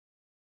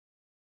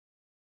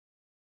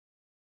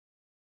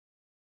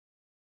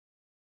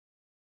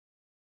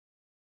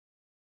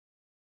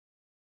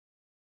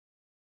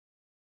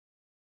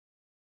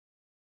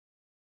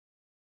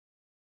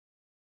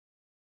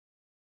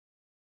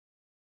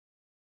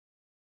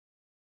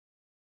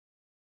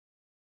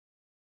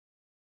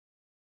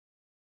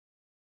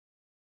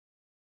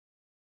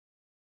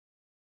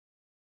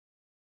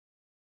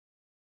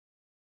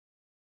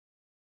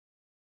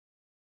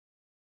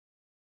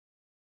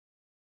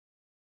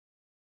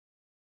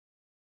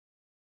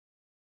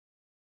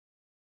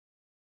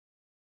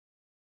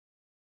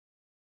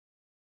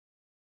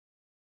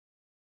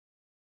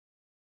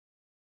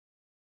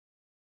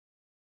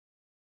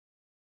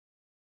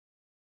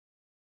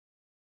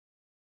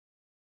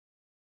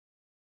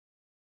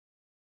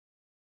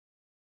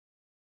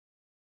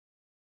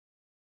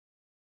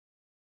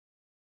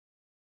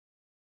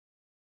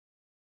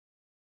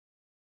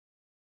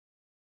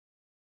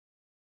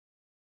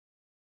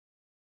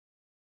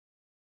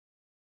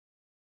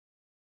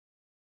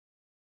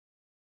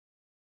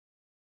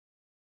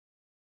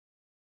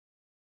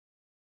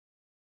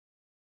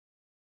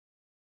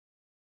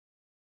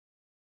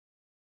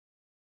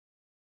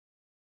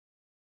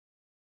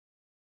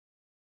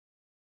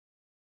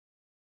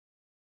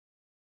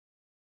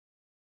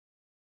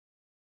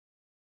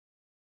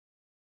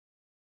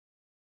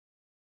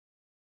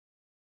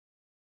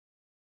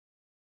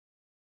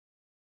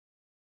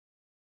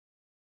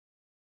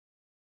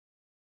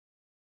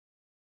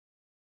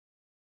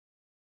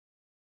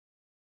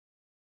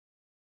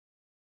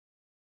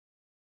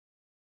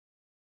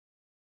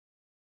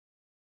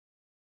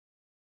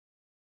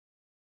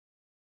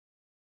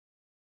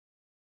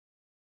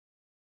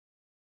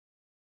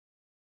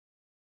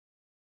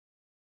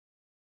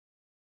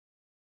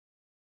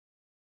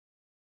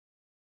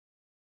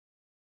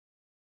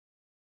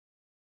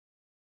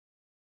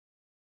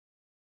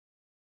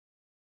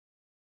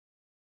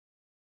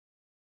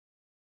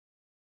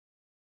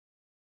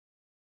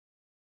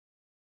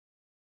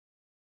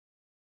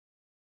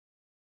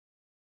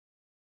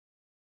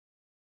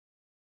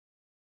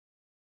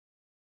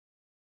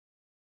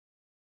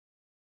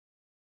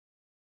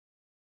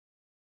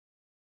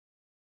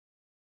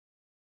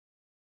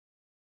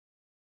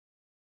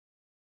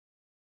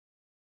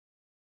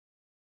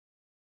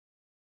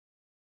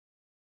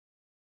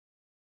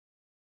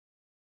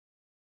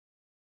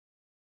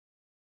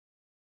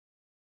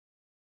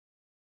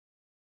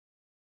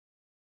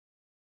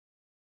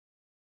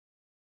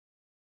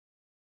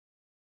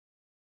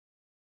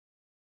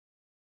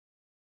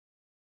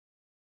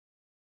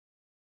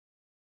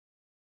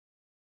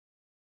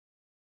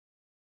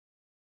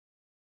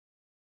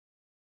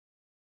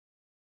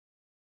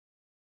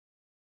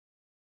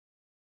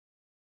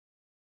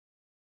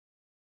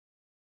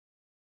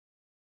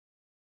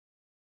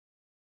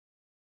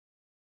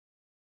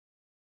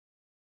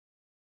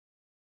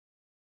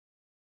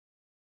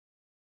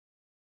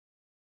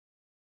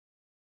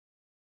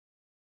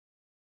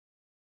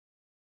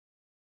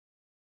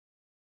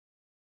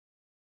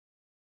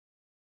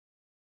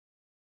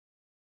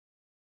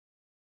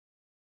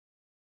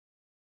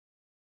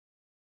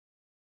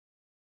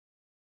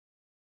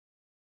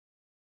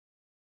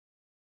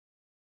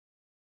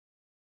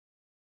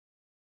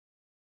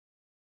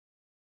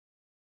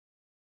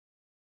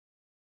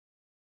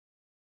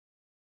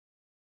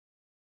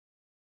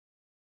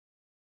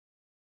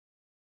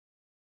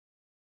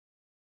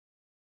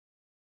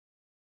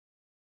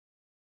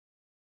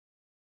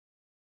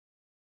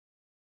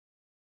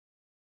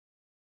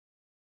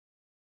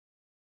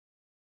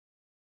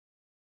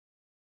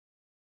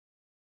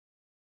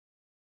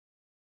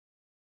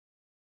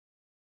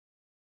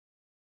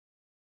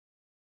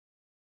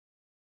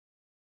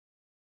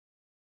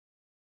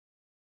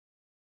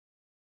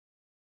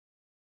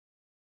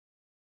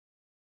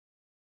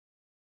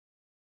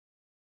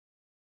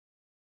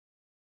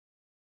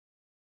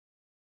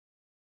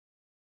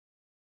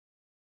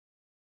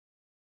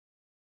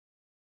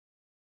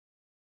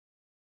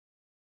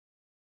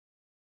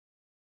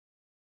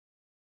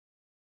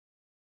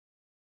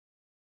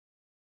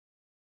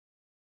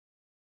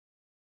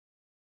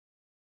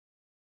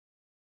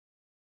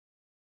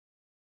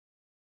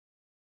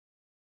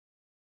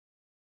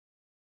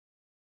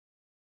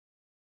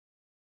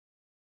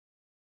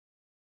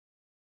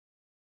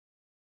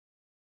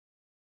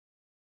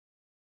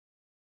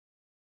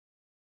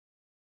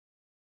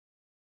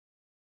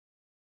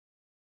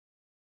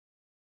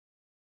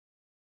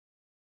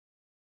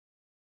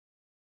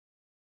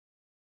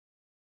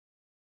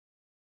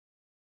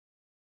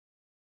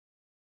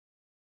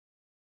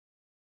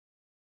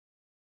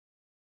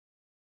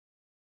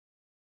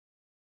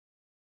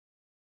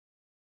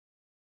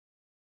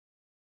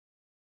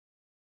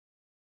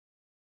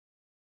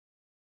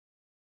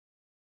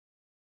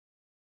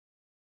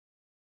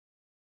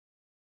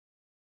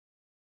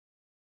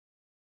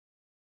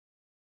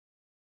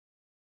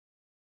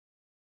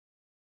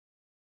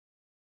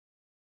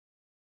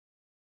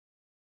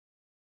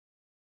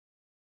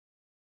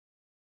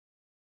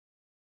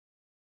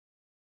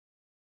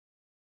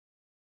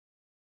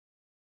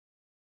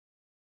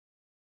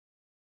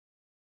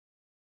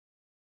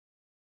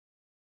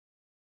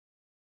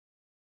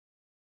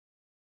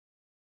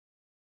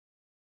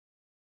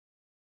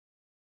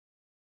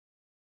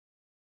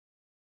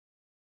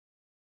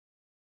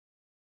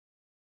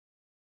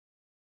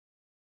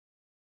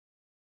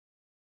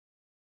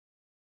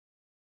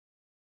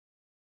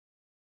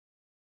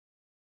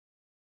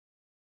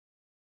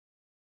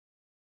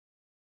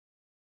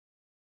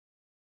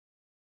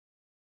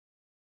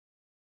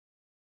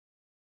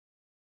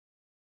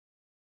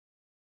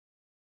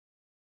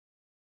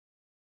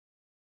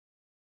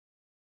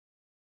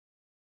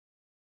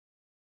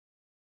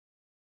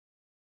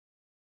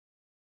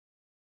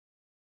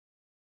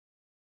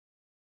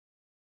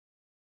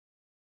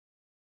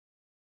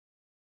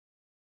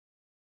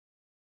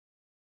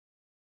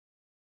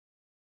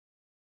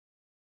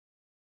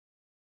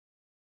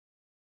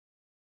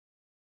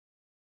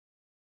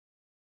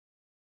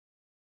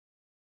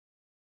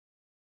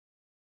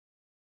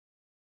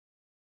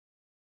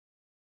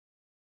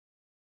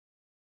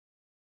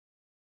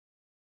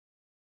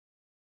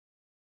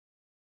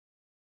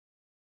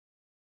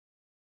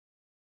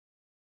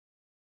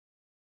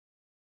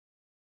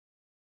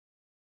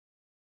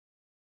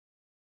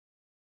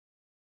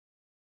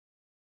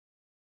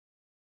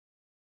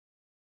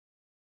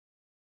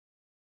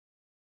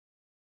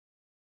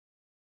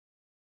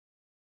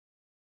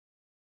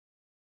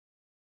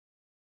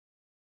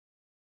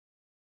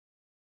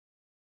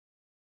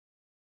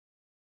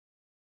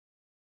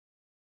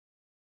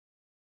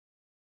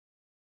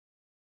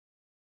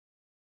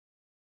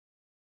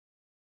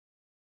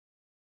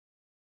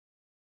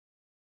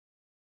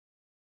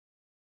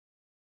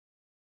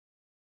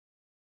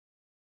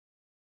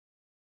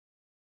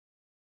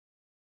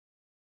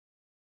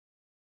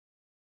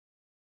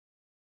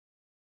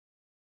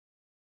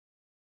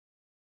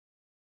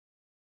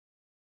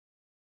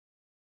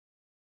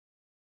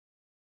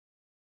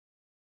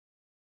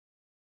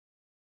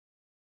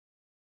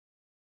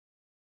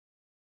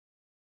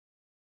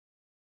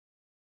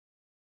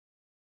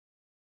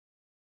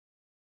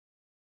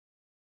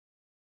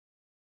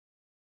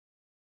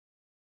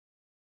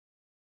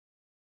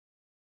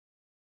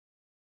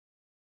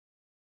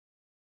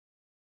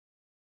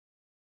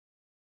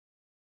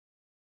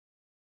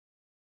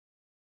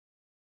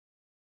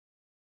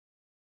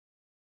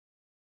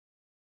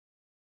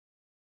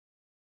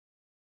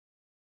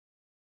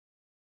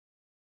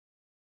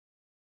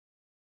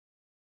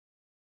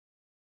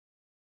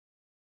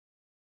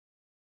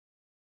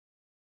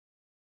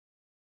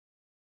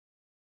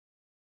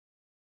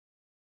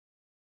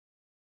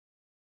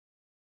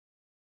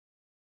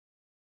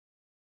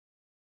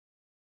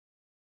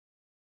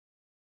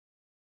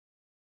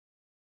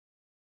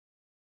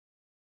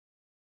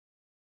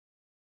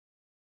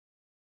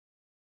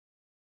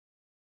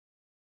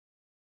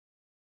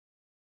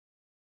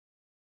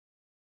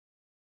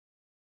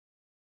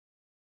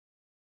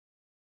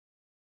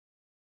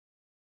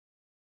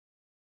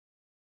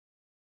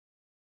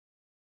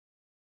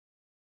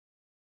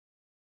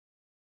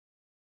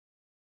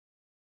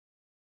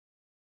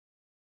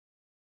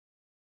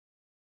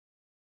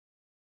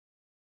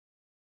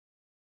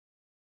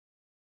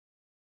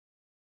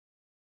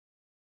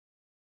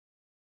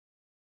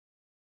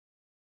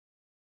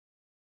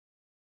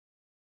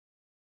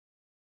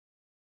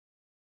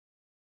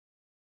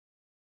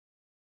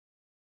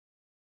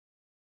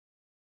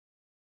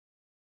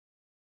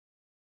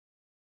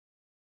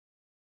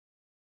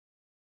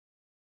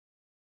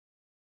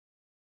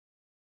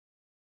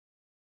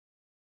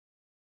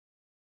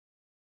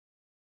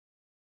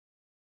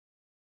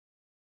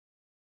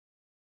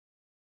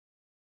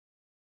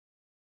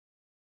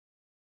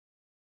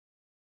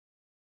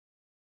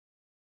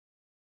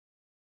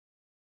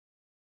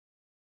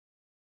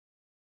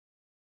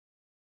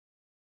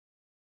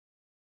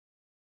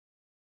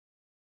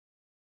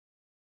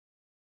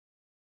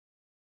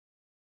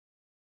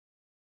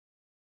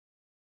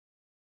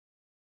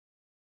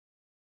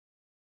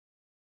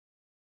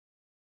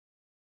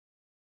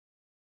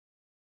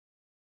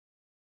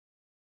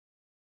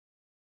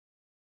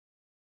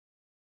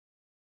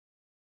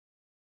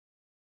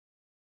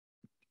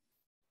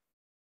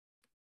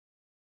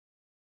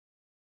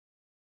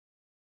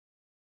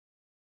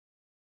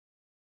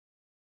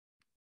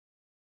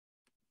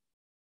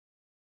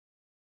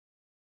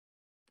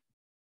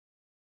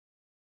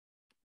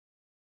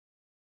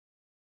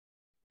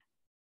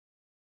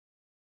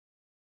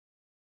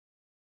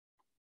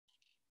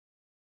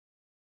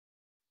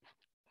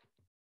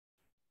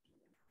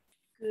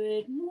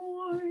Good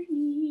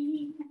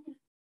morning.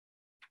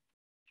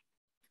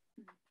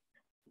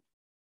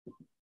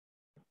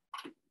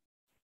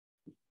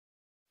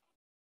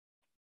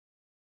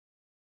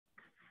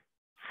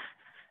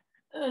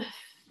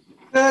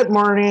 Good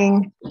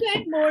morning.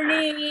 Good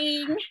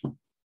morning.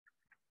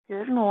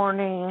 Good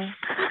morning.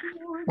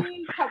 Good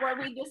morning. How are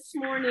we this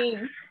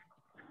morning?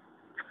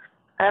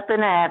 Up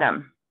and at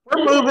 'em.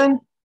 We're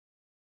moving.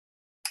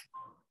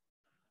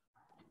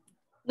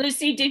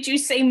 Lucy, did you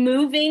say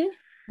moving?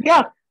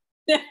 Yeah.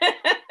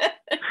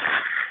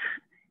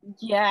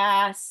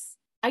 Yes.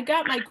 I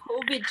got my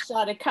COVID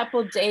shot a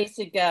couple days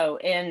ago,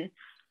 and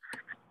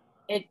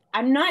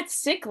I'm not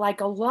sick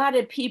like a lot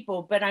of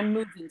people, but I'm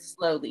moving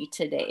slowly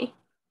today.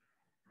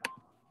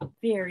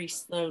 Very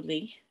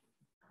slowly.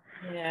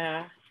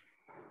 Yeah.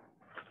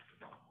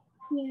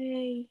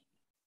 Yay.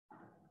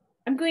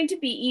 I'm going to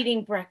be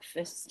eating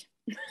breakfast.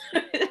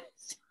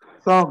 It's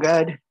all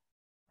good.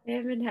 I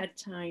haven't had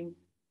time.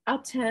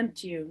 I'll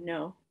tempt you.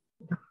 No.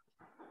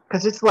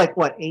 Because it's like,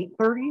 what,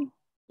 8:30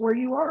 where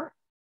you are?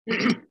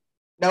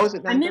 No, is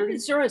it 9:30? I'm in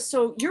Missouri,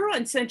 so you're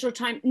on Central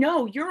Time.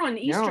 No, you're on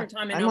Eastern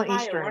Time in Ohio,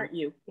 Eastern. aren't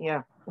you?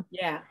 Yeah.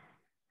 Yeah.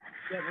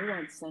 Yeah, we're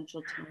on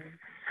Central Time.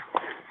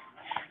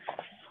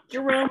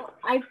 Jerome,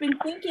 I've been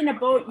thinking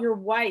about your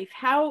wife.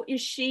 How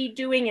is she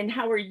doing and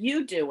how are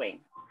you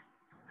doing?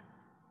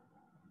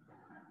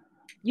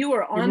 You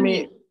are on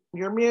mute.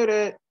 You're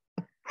muted.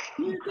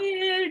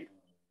 Muted.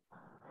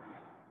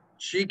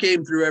 She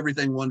came through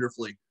everything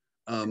wonderfully.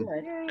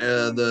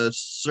 The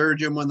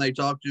surgeon, when they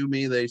talked to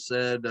me, they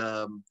said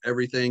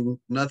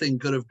nothing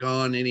could have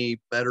gone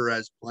any better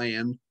as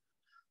planned.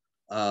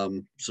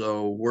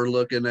 So we're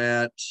looking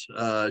at,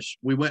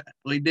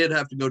 we did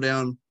have to go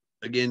down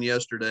again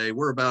yesterday.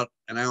 We're about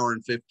an hour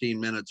and 15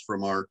 minutes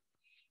from our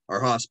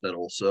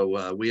hospital.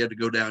 So we had to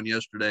go down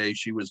yesterday.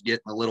 She was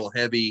getting a little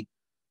heavy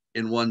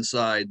in one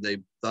side. They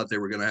thought they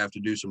were going to have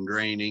to do some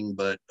draining,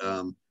 but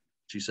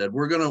she said,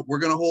 we're gonna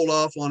hold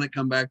off on it,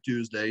 come back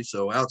Tuesday.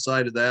 So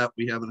outside of that,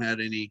 we haven't had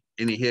any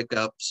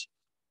hiccups.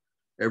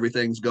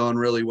 Everything's gone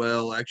really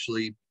well.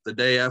 Actually, the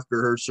day after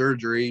her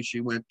surgery, she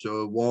went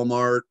to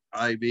Walmart,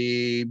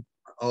 IV,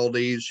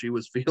 Aldi's. She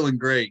was feeling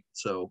great.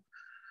 So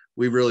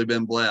we've really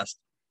been blessed.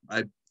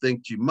 I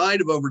think she might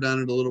have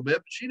overdone it a little bit,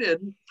 but she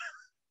didn't.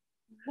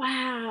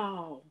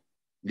 Wow.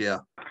 Yeah.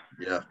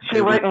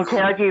 She wouldn't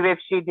tell you if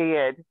she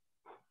did.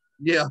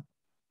 Yeah.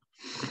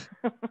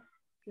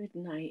 Good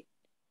night.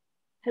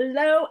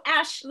 Hello,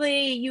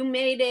 Ashley. You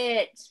made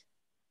it.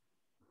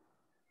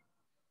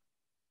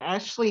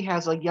 Ashley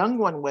has a young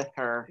one with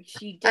her.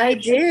 She does. I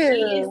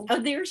do. Oh,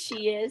 there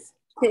she is.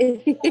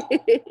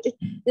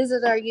 This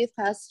is our youth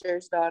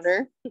pastor's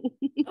daughter.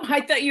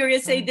 I thought you were going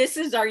to say, this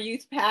is our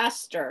youth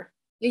pastor.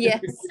 Yes.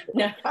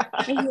 No.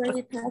 You're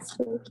your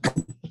pastor.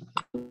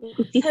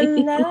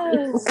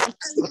 Hello.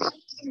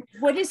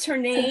 What is her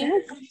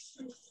name?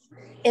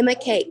 Emma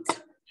Kate.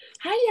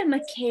 Hi, Emma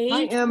Kate.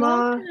 Hi,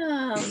 Emma.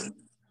 Welcome.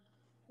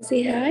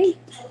 Say hi.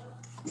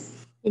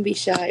 Don't be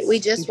shy.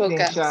 We just woke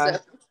up. Shy.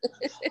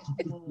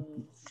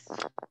 So.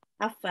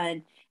 How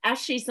fun.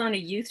 Ashley's on a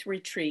youth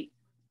retreat.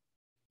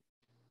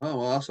 Oh,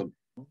 awesome.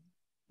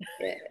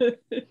 Yeah.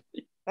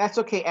 That's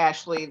okay,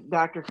 Ashley.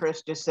 Dr.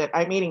 Chris just said,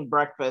 I'm eating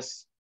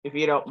breakfast, if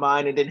you don't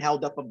mind, and then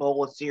held up a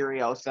bowl of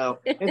cereal. So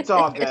it's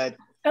all good.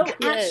 Oh,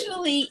 Yes.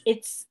 actually,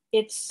 it's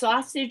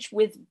sausage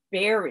with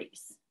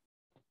berries.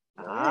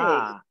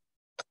 Ah.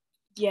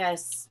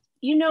 Yes.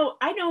 You know,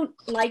 I don't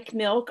like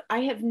milk. I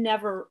have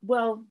never,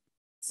 well,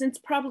 since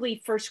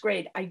probably first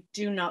grade, I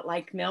do not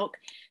like milk.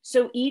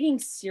 So eating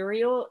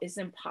cereal is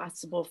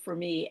impossible for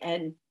me.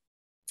 And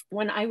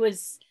when I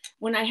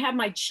had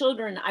my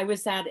children, I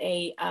was at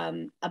a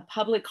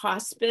public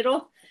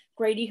hospital,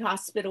 Grady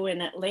Hospital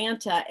in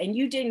Atlanta, and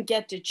you didn't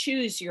get to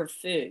choose your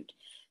food.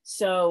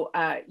 So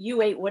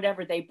you ate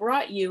whatever they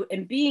brought you.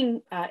 And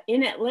being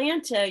in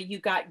Atlanta, you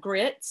got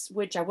grits,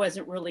 which I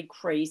wasn't really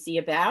crazy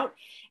about.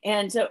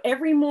 And so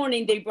every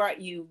morning they brought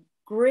you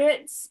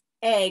grits,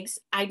 eggs.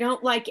 I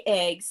don't like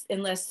eggs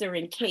unless they're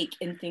in cake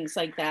and things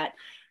like that.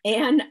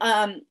 And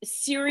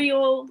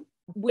cereal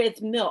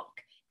with milk.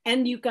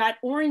 And you got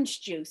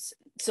orange juice.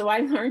 So I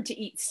learned to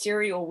eat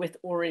cereal with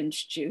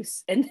orange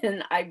juice. And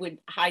then I would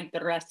hide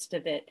the rest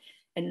of it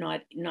and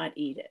not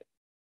eat it.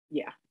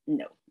 Yeah,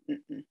 no.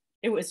 Mm-mm.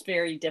 It was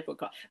very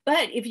difficult.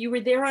 But if you were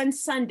there on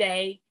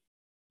Sunday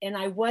and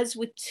I was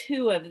with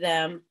two of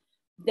them,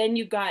 then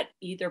you got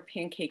either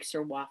pancakes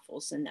or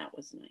waffles, and that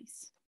was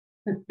nice.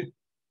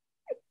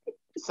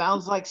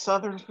 Sounds like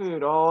Southern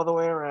food all the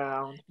way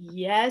around.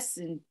 Yes,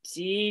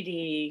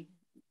 indeedy.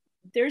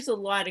 There's a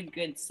lot of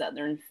good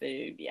Southern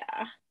food,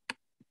 yeah.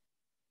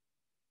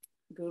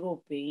 Good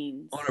old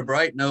beans. On a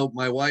bright note,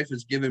 my wife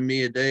has given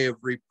me a day of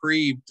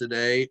reprieve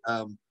today.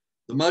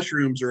 The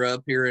mushrooms are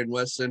up here in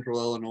West Central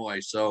Illinois,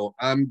 so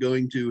I'm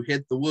going to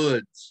hit the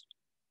woods,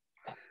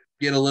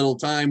 get a little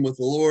time with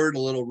the Lord, a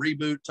little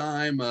reboot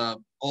time,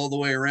 all the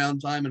way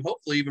around time, and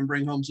hopefully even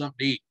bring home something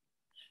to eat.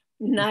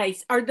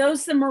 Nice. Are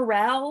those the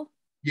morel?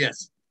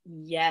 Yes.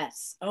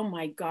 Yes. Oh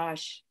my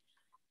gosh.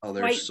 Oh,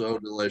 they're so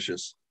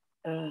delicious.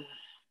 Uh,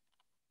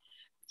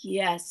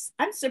 yes,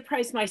 I'm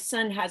surprised my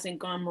son hasn't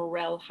gone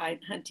morel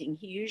hunting.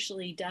 He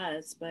usually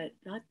does, but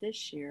not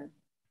this year.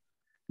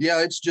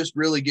 Yeah, it's just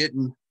really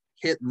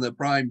hitting the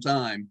prime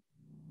time.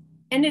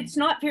 And it's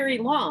not very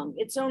long.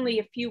 It's only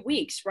a few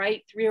weeks,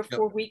 right? 3 or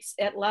 4 Yep. weeks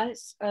at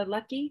less,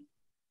 lucky.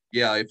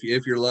 Yeah,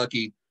 if you're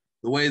lucky.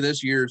 The way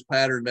this year's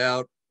patterned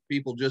out,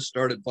 people just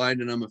started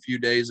finding them a few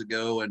days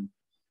ago, and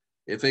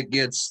if it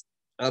gets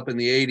up in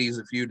the 80s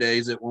a few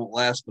days, it won't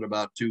last but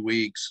about 2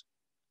 weeks.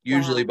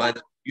 Usually Wow.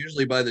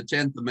 usually by the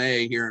 10th of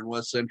May here in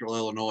West Central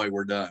Illinois,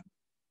 we're done.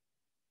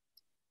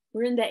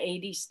 We're in the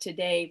 80s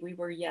today. We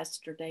were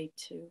yesterday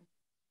too.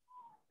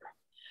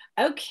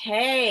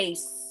 Okay,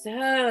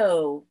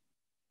 so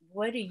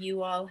what do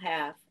you all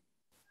have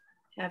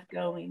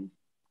going?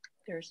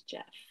 There's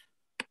Jeff.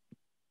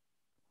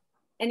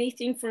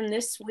 Anything from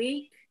this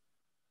week?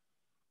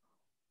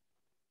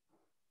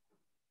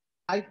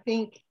 I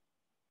think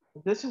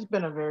this has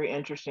been a very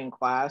interesting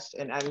class,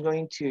 and I'm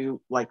going to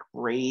like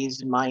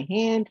raise my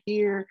hand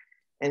here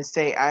and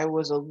say I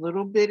was a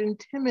little bit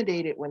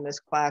intimidated when this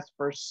class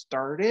first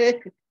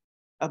started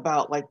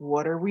about like,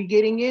 what are we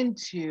getting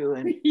into?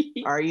 And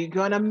are you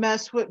going to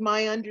mess with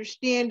my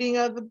understanding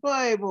of the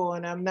Bible?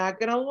 And I'm not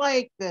going to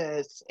like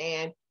this.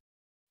 And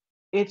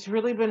it's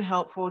really been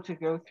helpful to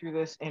go through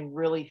this and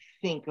really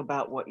think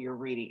about what you're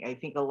reading. I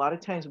think a lot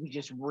of times we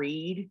just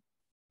read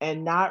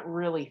and not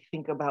really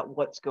think about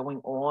what's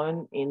going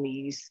on in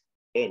these,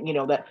 and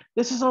that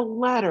this is a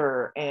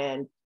letter,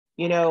 and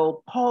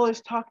Paul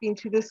is talking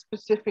to this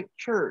specific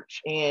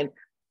church, and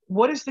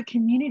what is the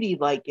community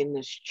like in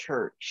this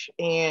church?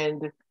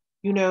 And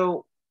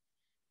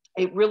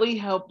it really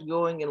helped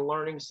going and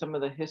learning some of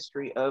the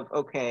history of,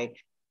 okay,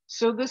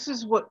 so this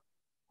is what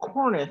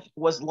Corinth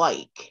was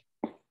like,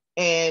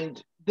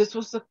 and this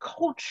was the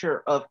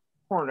culture of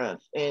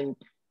Corinth. And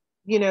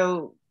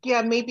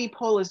yeah, maybe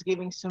Paul is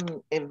giving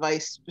some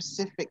advice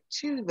specific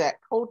to that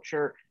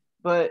culture,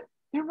 but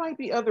there might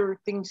be other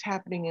things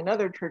happening in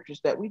other churches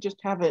that we just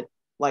haven't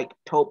like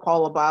told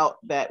Paul about,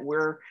 that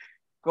we're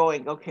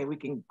going, okay, we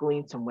can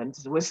glean some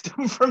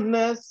wisdom from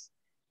this.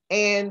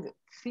 And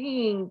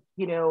seeing,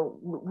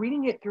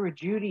 reading it through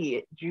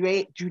a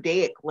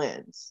Judaic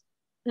lens,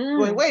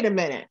 going, wait a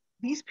minute,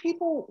 these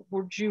people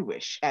were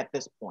Jewish at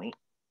this point.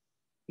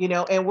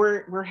 And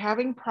we're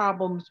having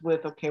problems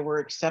with, okay, we're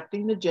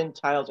accepting the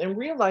Gentiles and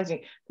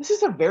realizing this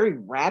is a very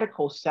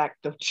radical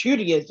sect of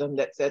Judaism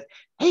that says,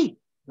 hey,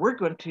 we're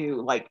going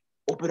to like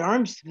open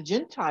arms to the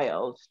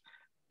Gentiles.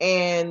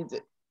 And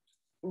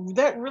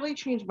that really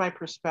changed my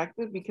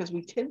perspective, because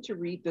we tend to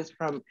read this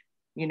from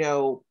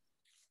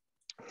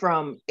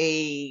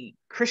a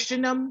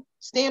Christendom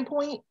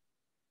standpoint,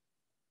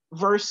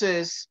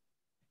 versus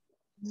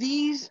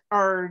these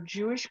are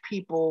Jewish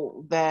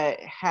people that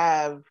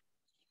have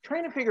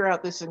trying to figure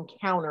out this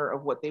encounter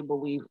of what they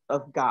believe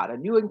of God, a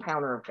new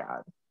encounter of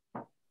God.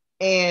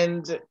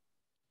 And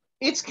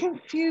it's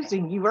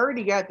confusing. You've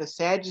already got the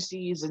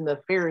Sadducees and the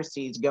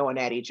Pharisees going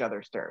at each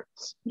other's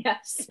throats.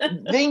 Yes.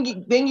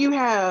 then you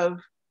have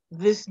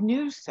this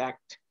new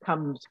sect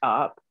comes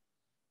up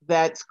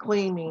that's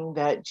claiming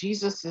that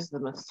Jesus is the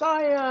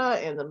Messiah,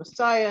 and the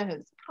Messiah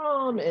has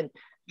come, and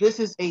this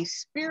is a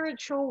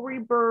spiritual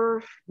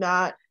rebirth,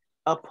 not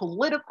a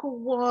political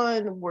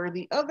one, where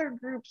the other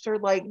groups are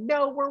like,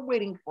 no, we're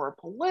waiting for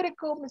a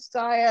political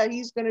Messiah.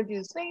 He's going to do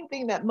the same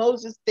thing that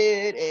Moses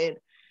did. And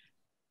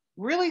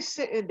really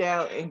sitting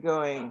down and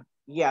going,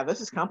 yeah,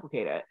 this is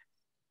complicated.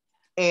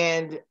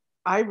 And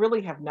I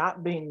really have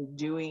not been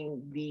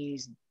doing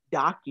these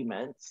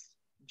documents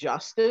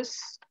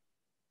justice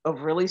of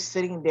really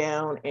sitting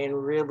down and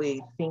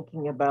really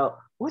thinking about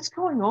what's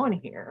going on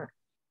here.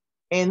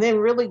 And then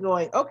really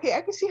going, okay,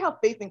 I can see how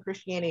faith in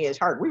Christianity is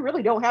hard. We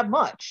really don't have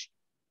much.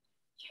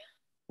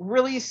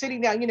 Really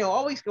sitting down,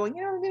 always going,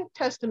 the New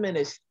Testament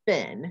is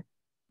thin,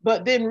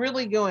 but then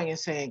really going and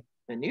saying,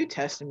 the New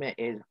Testament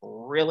is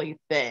really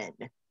thin.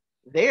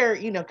 There,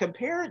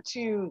 compared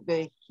to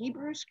the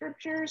Hebrew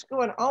scriptures,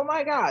 going, oh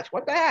my gosh,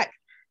 what the heck?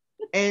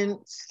 And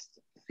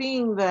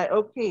seeing that,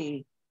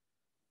 okay,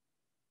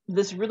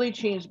 this really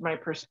changed my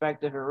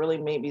perspective and really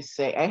made me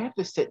say, I have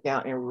to sit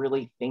down and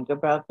really think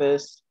about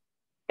this,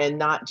 and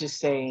not just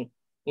say,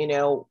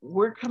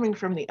 we're coming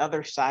from the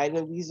other side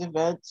of these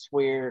events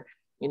where,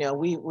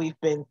 we've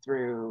been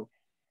through,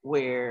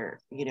 where,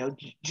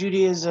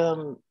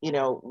 Judaism,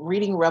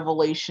 reading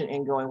Revelation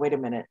and going, wait a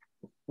minute,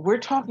 we're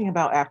talking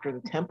about after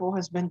the temple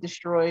has been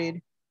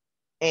destroyed.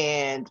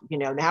 And,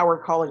 now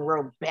we're calling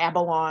Rome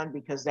Babylon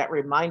because that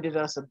reminded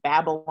us of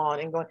Babylon,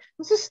 and going,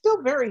 this is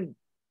still very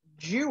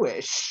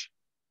Jewish.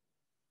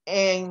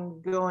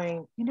 And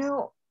going,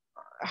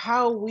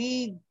 how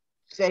we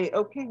say,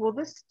 okay, well,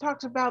 this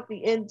talks about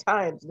the end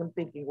times. And I'm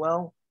thinking,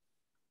 well,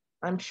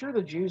 I'm sure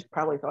the Jews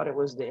probably thought it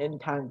was the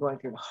end time going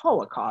through the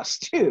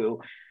Holocaust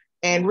too.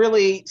 And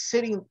really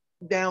sitting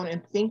down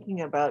and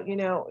thinking about,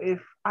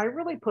 if I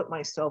really put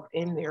myself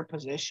in their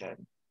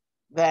position,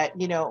 that,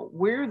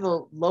 we're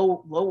the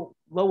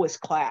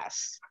lowest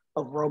class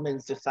of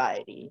Roman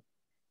society.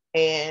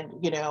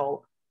 And,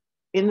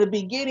 in the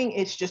beginning,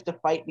 it's just a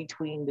fight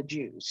between the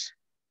Jews.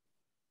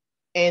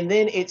 And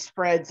then it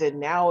spreads, and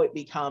now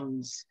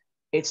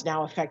it's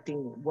now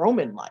affecting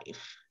Roman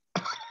life.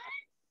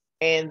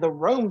 And the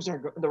Romans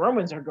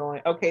are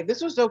going, okay,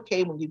 this was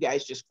okay when you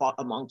guys just fought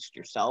amongst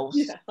yourselves.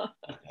 Yeah.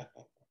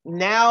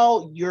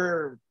 Now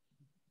you're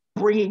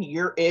bringing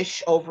your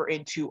ish over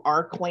into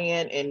our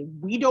clan,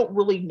 and we don't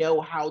really know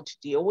how to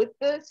deal with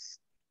this.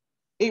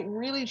 It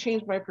really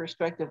changed my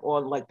perspective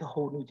on like the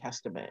whole New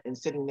Testament, and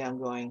sitting down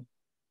going,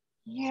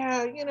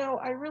 yeah,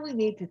 I really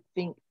need to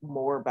think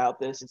more about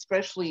this,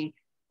 especially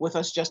with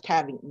us just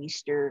having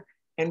Easter,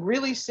 and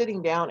really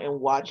sitting down and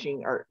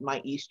watching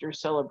my Easter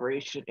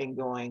celebration and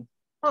going,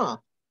 huh.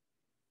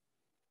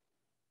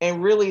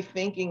 And really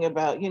thinking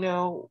about,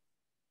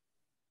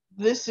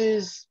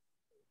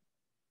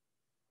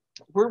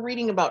 we're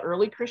reading about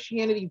early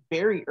Christianity,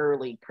 very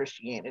early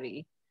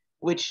Christianity,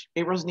 which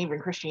it wasn't even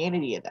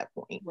Christianity at that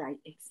point. Right,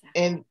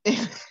 exactly.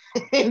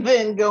 And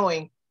then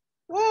going,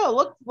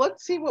 well,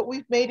 let's see what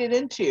we've made it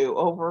into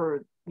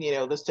over,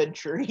 the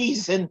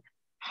centuries, and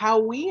how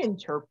we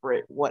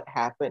interpret what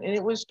happened. And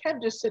it was kind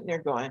of just sitting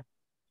there going,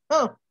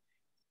 huh,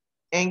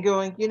 and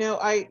going,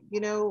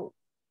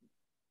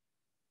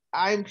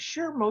 I'm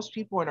sure most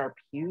people in our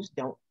pews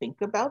don't think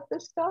about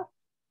this stuff.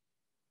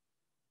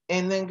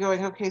 And then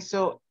going, okay,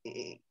 so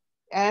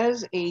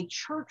as a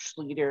church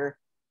leader,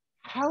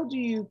 how do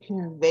you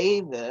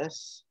convey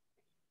this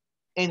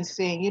and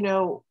saying,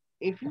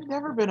 if you've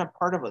never been a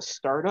part of a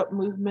startup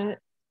movement,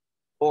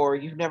 or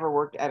you've never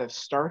worked at a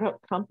startup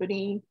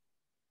company,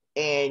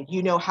 and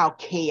you know how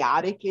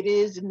chaotic it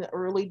is in the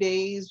early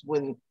days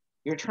when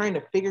you're trying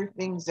to figure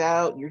things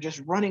out, you're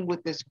just running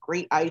with this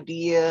great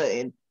idea,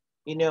 and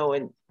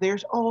and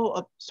there's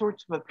all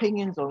sorts of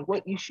opinions on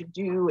what you should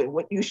do and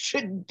what you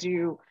shouldn't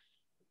do.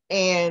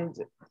 And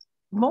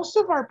most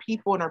of our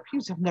people in our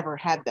pews have never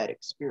had that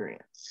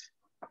experience.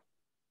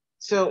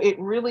 So it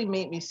really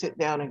made me sit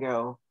down and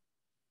go,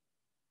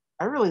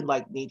 I really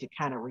need to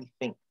kind of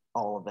rethink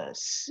all of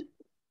this.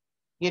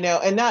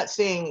 And not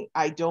saying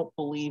I don't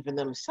believe in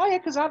the Messiah,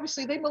 because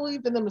obviously they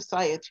believed in the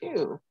Messiah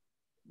too.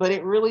 But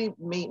it really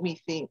made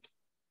me think,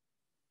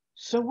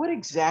 so what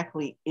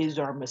exactly is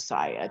our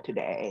Messiah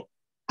today?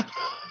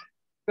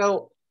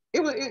 So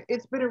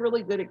it's been a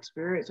really good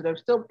experience. And I'm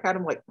still kind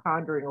of like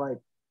pondering, like,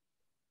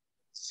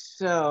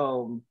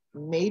 so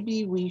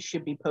maybe we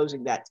should be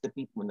posing that to the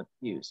people in the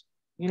pews.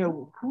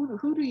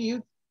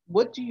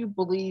 What do you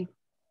believe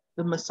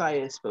the Messiah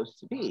is supposed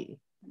to be?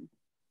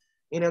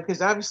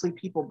 Because obviously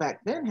people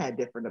back then had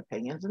different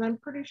opinions, and I'm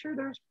pretty sure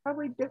there's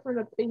probably different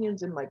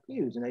opinions in my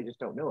pews, and I just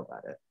don't know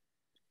about it.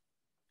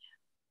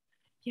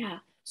 Yeah.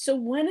 So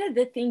one of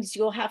the things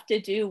you'll have to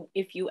do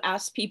if you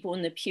ask people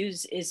in the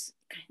pews is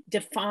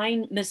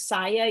define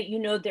Messiah.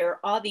 There are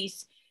all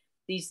these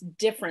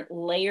different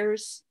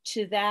layers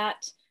to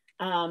that.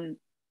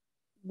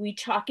 We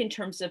talk in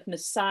terms of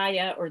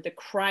Messiah or the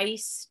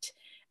Christ,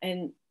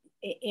 and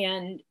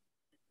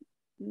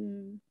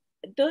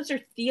those are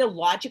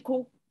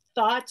theological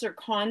thoughts or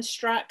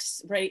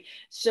constructs, right?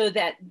 So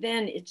that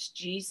then it's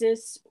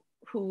Jesus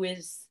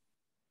who's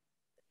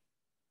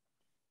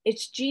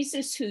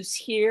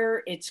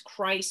here, it's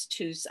Christ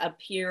who's up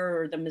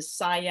here, or the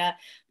Messiah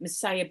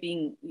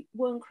being,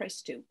 well, in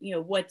Christ too,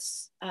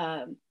 what's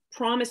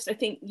promised. I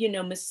think,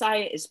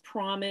 Messiah is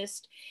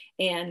promised,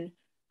 and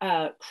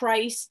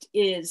Christ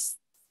is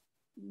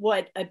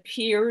what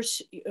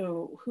appears,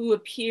 who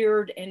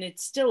appeared, and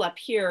it's still up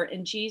here,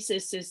 and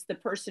Jesus is the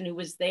person who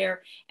was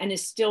there and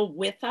is still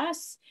with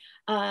us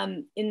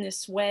in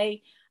this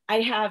way.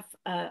 I have,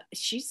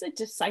 she's a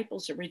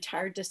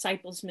retired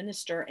disciples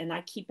minister, and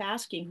I keep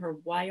asking her,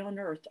 why on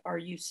earth are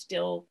you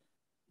still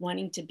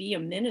wanting to be a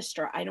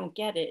minister? I don't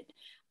get it,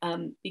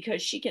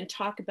 because she can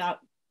talk about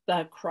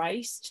the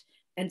Christ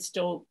and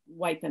still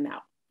wipe him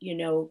out.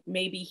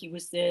 Maybe he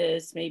was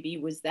this, maybe he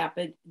was that,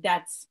 but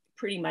that's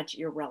pretty much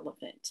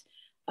irrelevant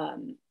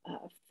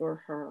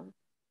for her.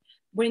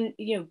 When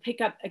pick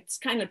up, it's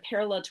kind of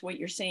parallel to what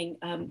you're saying,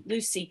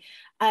 Lucy.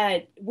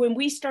 When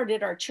we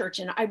started our church,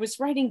 and I was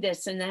writing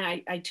this, and then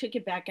I took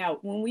it back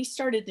out. When we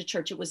started the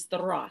church, it was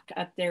the Rock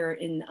up there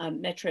in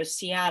Metro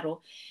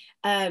Seattle.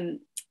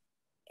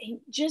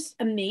 Just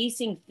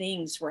amazing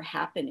things were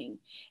happening,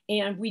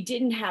 and we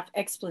didn't have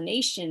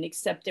explanation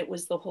except it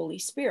was the Holy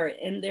Spirit.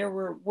 And there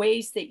were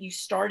ways that you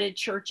started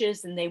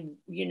churches, and they,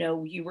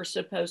 you were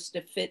supposed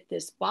to fit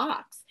this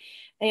box.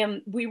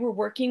 And we were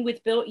working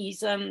with Bill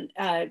Easum.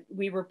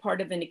 We were part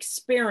of an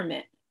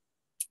experiment,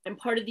 and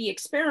part of the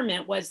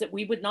experiment was that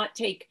we would not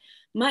take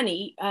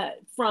money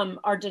from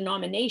our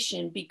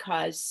denomination,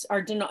 because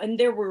and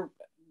there were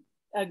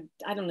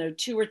I don't know,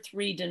 2 or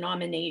 3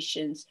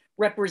 denominations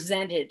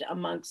represented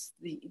amongst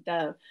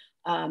the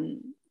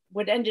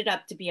what ended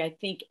up to be, I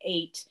think,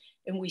 8.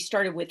 And we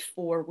started with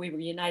 4. We were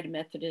United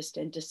Methodist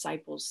and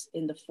Disciples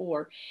in the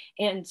 4.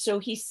 And so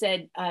he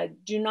said,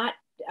 do not,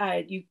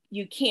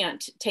 you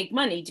can't take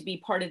money to be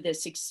part of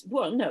this.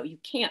 Well, no, you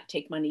can't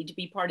take money to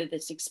be part of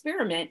this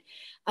experiment,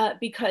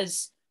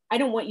 because I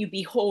don't want you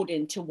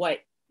beholden to what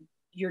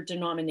your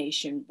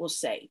denomination will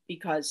say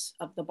because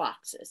of the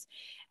boxes.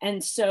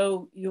 And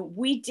so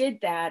we did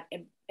that,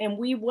 and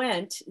we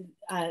went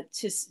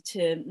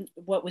to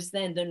what was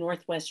then the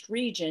Northwest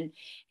region,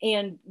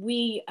 and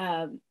we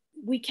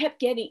kept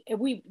getting,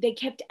 they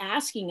kept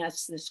asking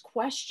us this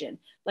question,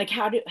 like,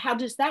 how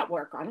does that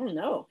work? I don't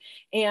know.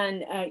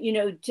 And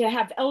to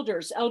have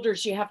elders,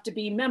 you have to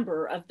be a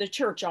member of the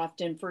church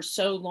often for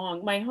so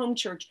long. My home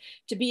church,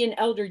 to be an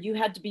elder, you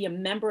had to be a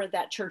member of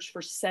that church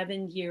for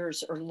 7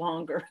 years or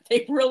longer.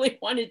 They really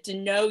wanted to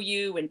know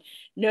you and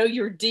know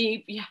you're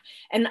deep. Yeah.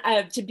 And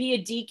to be a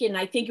deacon,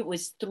 I think it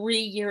was 3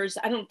 years.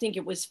 I don't think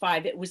it was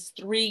 5. It was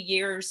 3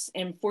 years.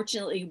 And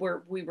fortunately,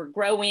 we were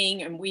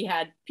growing and we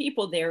had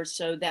people there,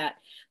 so that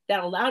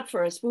allowed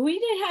for us. But we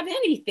didn't have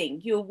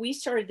anything. We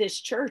started this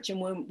church,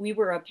 and when we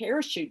were a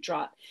parachute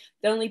drop,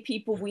 the only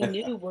people we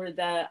knew were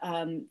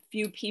the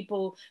few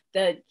people,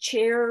 the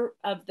chair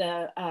of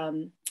the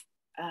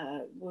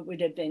what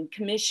would have been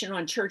Commission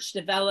on Church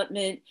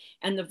Development,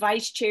 and the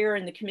vice chair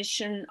and the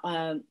commission,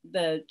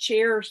 the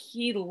chair,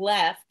 he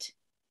left.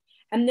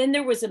 And then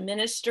there was a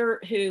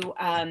minister who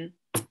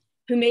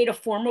made a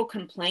formal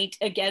complaint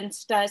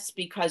against us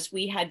because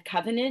we had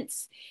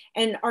covenants,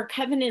 and our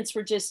covenants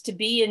were just to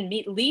be in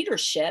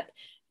leadership,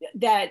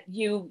 that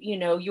you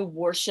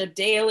worship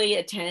daily,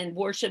 attend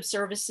worship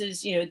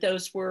services.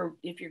 Those were,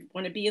 if you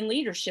want to be in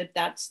leadership,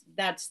 that's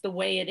the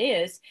way it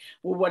is.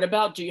 Well, what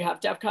about, do you have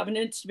to have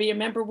covenants to be a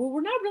member? Well,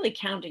 we're not really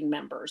counting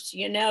members.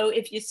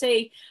 If you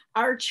say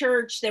our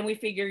church, then we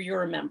figure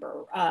you're a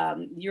member,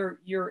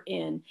 you're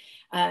in.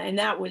 And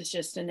that was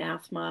just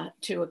anathema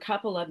to a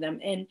couple of them.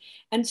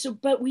 And so,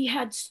 but we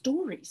had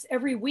stories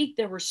every week.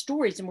 There were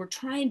stories, and we're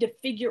trying to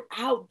figure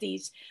out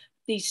these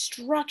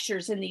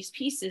structures and these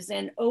pieces.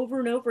 And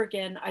over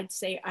again, I'd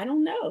say, I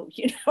don't know,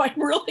 I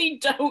really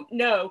don't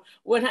know.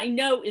 What I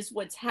know is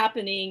what's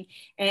happening,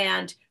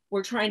 and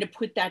we're trying to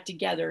put that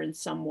together in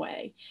some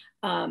way.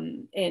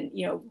 And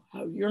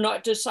you're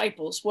not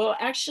disciples. Well,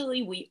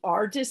 actually, we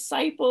are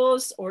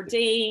disciples,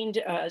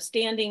 ordained.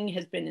 Standing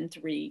has been in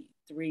three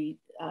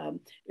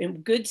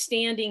in good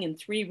standing in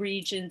 3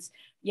 regions.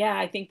 Yeah,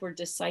 I think we're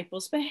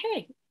disciples. But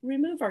hey,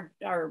 remove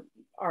our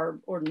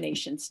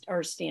ordinations,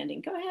 our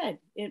standing. Go ahead,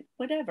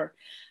 whatever.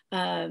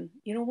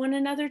 You don't want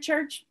another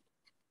church?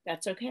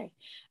 That's okay.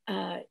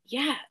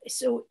 Yeah.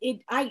 So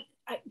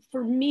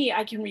for me,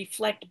 I can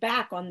reflect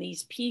back on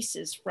these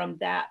pieces from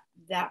that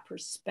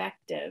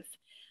perspective.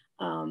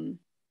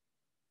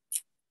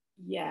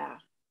 Yeah.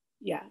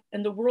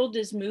 And the world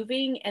is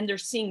moving, and they're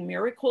seeing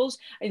miracles.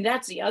 And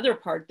that's the other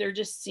part. They're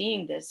just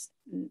seeing this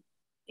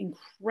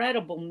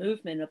incredible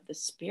movement of the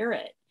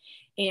Spirit.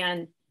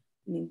 And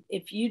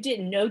if you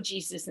didn't know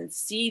Jesus and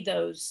see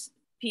those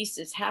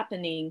pieces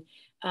happening,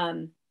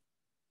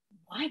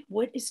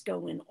 what is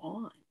going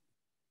on?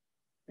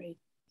 Right?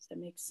 Does that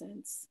make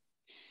sense?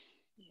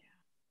 Yeah.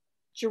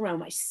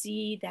 Jerome, I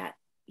see that.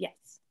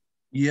 Yes.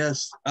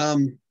 Yes.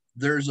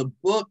 There's a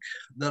book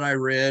that I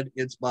read.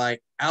 It's by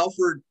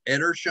Alfred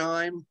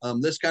Edersheim.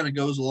 This kind of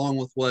goes along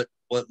with what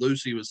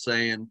Lucy was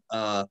saying.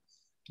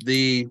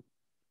 The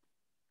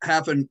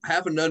having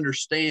to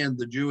understand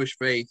the Jewish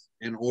faith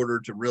in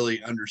order to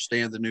really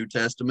understand the New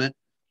Testament.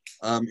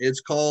 It's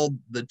called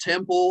The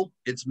Temple,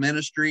 Its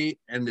Ministry,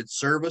 and Its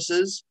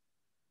Services.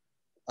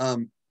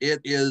 It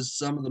is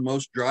some of the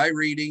most dry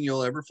reading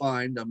you'll ever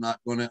find. I'm not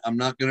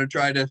gonna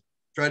try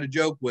to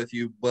joke with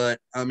you, but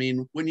I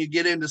mean, when you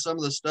get into some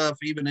of the stuff,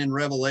 even in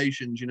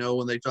Revelations,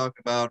 when they talk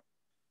about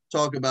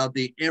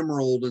the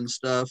emerald and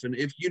stuff, and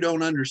if you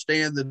don't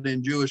understand that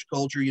in Jewish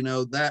culture,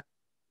 that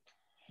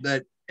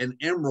an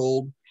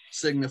emerald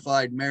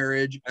signified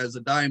marriage, as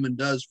a diamond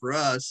does for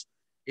us,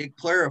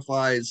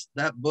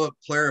 that book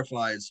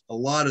clarifies a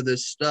lot of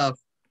this stuff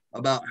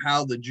about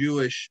how the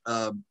Jewish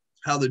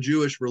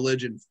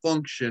religion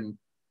functioned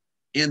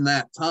in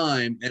that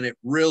time, and it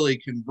really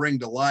can bring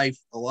to life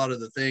a lot of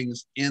the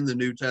things in the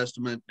New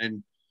Testament.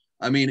 And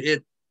I mean,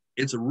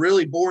 it's a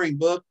really boring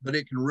book, but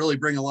it can really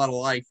bring a lot of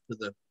life to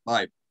the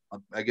Bible.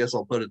 I guess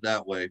I'll put it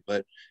that way,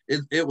 but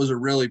it was a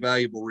really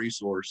valuable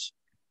resource.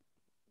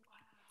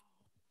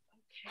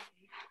 Okay.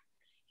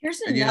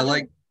 Here's and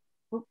another.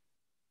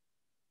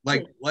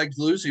 Like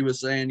Lucy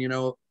was saying,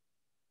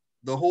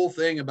 the whole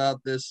thing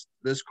about this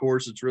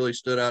course that's really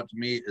stood out to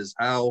me is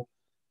how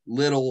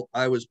little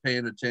I was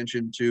paying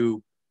attention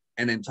to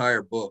an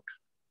entire book.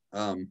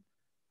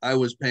 I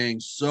was paying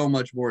so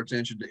much more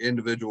attention to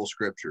individual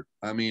scripture.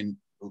 I mean,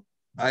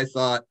 I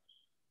thought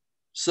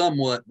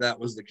somewhat that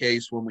was the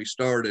case when we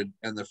started,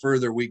 and the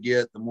further we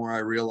get, the more I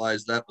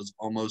realized that was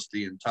almost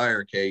the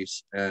entire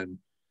case. And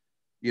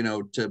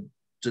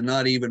to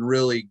not even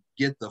really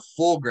get the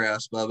full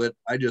grasp of it,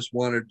 I just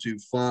wanted to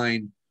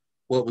find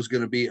what was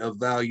going to be of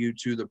value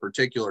to the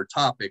particular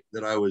topic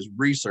that I was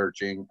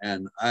researching.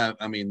 And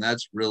I mean,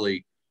 that's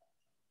really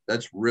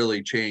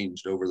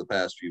changed over the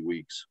past few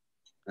weeks,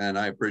 and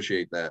I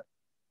appreciate that.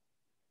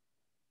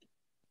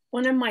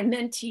 One of my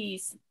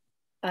mentees,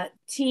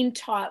 team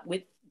taught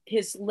with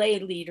his lay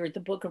leader the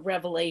book of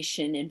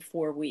Revelation in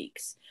 4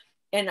 weeks.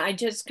 and I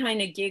just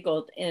kind of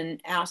giggled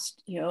and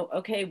asked,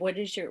 okay, what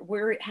is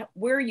where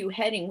are you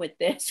heading with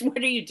this? What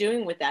are you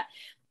doing with that?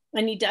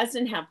 And he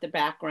doesn't have the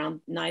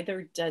background,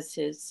 neither does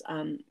his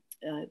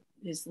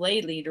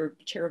lay leader,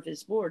 chair of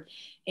his board.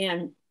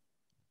 And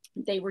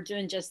they were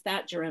doing just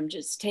that, Jerome,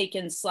 just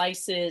taking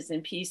slices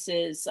and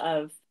pieces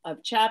of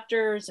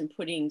chapters and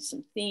putting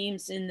some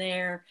themes in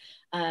there,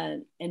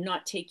 and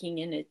not taking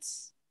in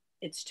its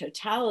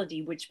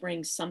totality, which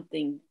brings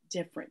something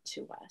different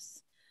to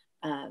us.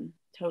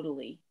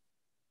 Totally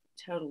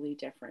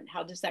different.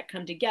 How does that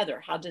come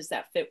together? How does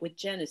that fit with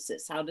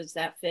Genesis? How does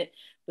that fit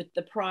with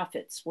the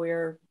prophets?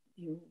 Where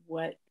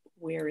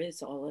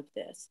is all of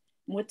this?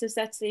 And what does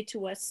that say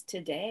to us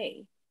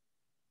today?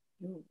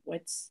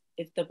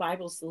 If the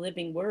Bible's the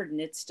living word and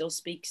it still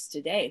speaks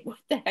today, what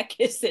the heck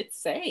is it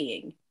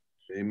saying?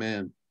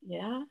 Amen.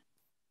 Yeah.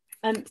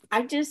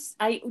 I just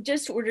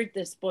ordered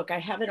this book. I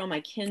have it on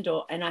my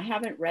Kindle and I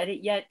haven't read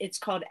it yet. It's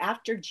called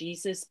After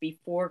Jesus,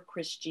 Before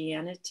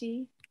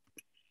Christianity.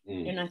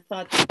 And I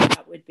thought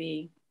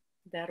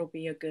that'll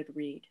be a good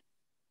read.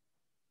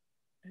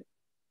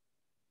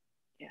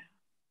 Yeah.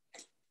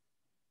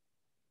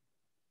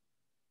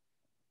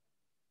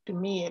 To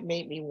me, it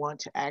made me want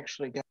to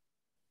actually go.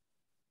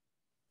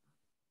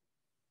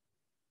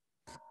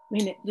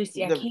 Wait a minute,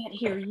 Lucy, I can't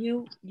hear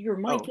you. Your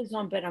mic is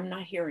on, but I'm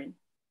not hearing.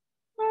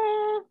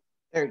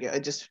 There we go.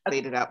 It just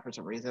faded out for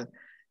some reason.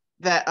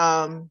 That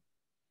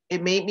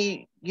it made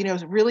me,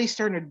 really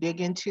starting to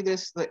dig into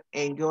this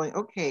and going,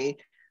 okay,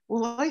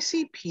 well, I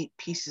see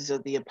pieces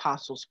of the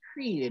Apostles'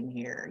 Creed in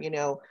here,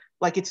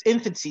 like its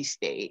infancy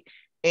state,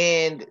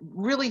 and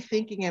really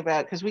thinking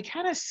about, because we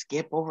kind of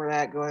skip over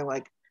that, going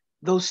like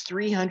those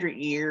 300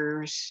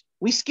 years,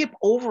 we skip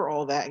over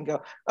all that and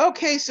go,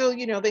 okay, so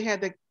they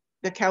had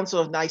the Council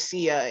of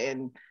Nicaea,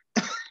 and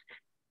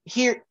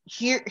here's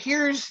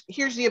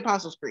the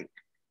Apostles' Creed.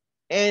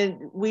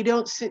 And we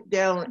don't sit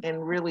down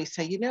and really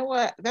say, you know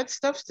what, that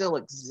stuff still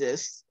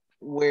exists,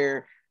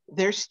 where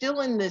they're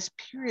still in this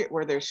period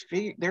where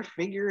they're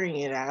figuring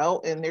it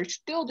out, and they're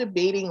still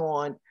debating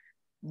on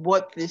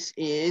what this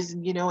is,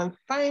 and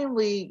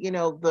finally,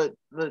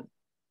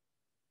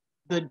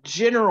 the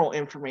general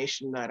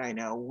information that I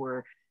know,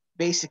 were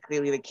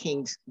basically the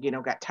kings,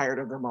 got tired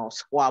of them all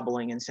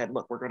squabbling and said,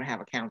 look, we're going to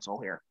have a council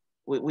here.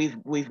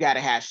 We've got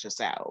to hash this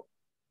out.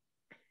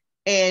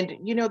 And,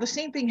 the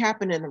same thing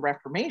happened in the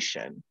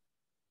Reformation,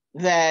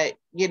 that,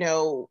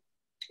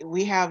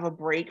 we have a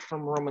break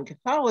from Roman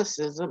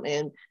Catholicism.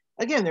 And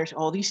again, there's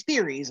all these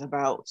theories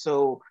about,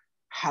 so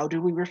how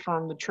do we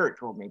reform the church?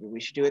 Well, maybe we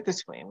should do it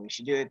this way and we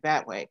should do it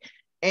that way.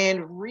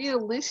 And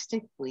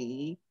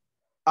realistically,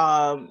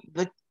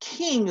 the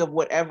king of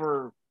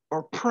whatever,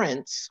 or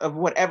prince of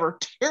whatever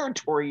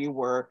territory you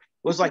were,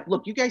 was like,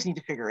 look, you guys need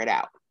to figure it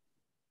out.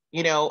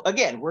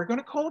 Again, we're going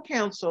to call a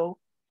council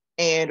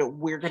and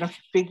we're going to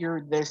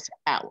figure this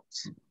out.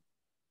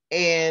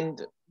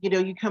 And,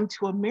 you come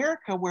to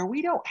America where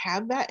we don't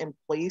have that in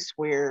place,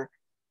 where,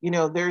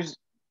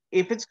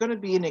 if it's going to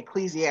be an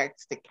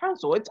ecclesiastic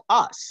council, it's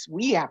us.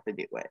 We have to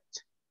do it.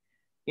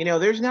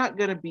 There's not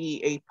going to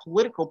be a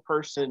political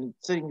person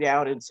sitting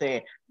down and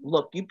saying,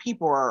 look, you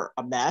people are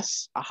a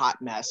mess, a hot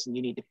mess, and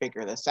you need to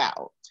figure this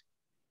out.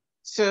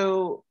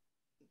 So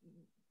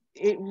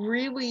it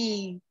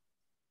really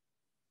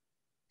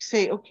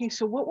say, okay,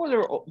 so what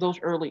were those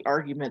early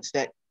arguments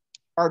that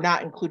are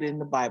not included in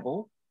the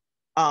Bible?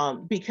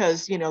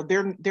 Because,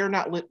 they're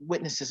not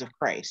witnesses of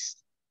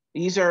Christ.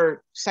 These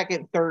are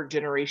second, third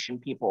generation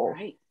people,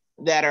 right,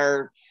 that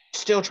are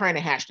still trying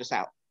to hash this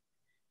out.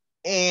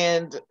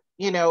 And,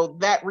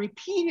 that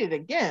repeated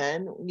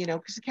again,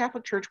 because the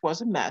Catholic Church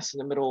was a mess in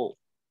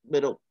the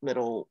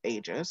middle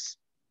ages.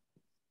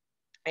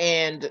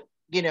 And,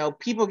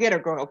 people are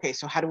going, okay,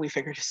 so how do we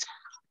figure this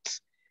out?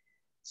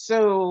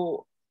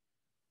 So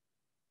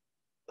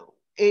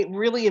it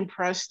really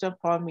impressed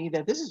upon me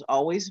that this has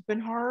always been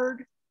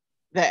hard,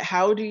 that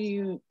how do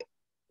you,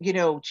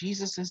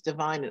 Jesus is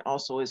divine and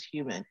also is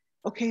human.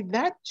 Okay,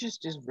 that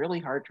just is really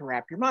hard to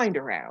wrap your mind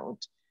around.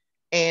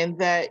 And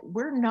that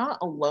we're not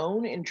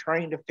alone in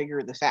trying to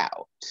figure this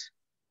out.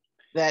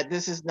 That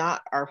this is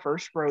not our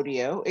first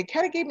rodeo. It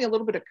kind of gave me a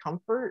little bit of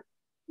comfort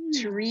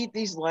to read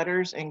these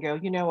letters and go,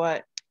 you know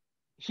what?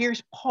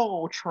 Here's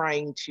Paul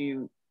trying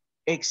to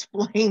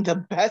explain the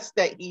best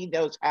that he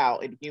knows how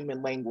in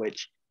human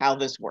language, how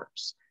this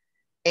works.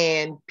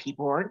 And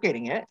people aren't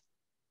getting it.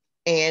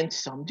 And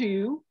some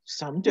do,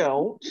 some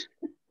don't.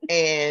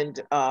 And,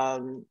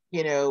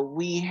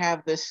 we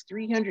have this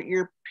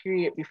 300-year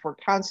period before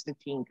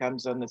Constantine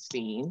comes on the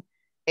scene.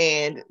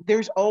 And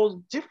there's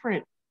all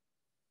different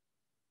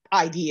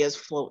ideas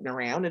floating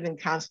around. And then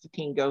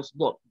Constantine goes,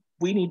 look,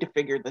 we need to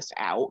figure this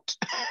out.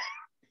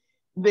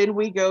 Then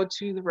we go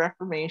to the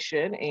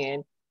Reformation,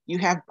 and you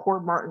have poor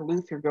Martin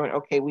Luther going,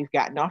 okay, we've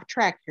gotten off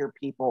track here,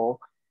 people.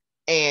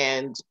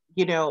 And,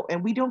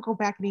 and we don't go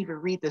back and even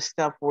read the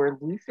stuff where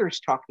Luther's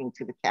talking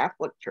to the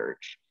Catholic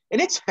Church.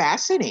 And it's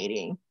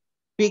fascinating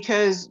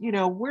because,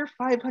 we're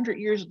 500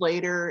 years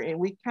later, and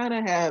we kind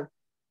of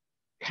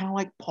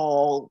like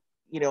Paul,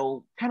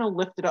 kind of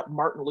lifted up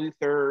Martin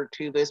Luther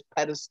to this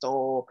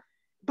pedestal,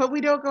 but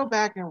we don't go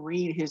back and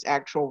read his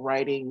actual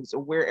writings,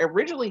 where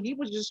originally he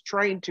was just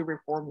trying to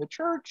reform the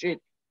church. It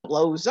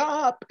blows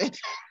up,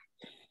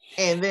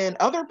 and then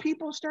other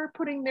people start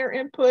putting their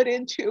input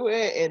into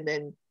it, and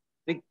then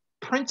the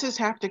princes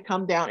have to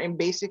come down and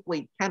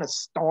basically kind of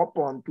stomp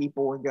on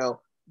people and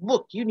go,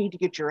 look, you need to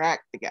get your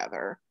act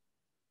together.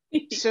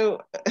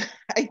 So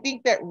I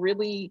think that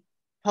really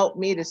helped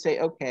me to say,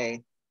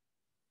 okay,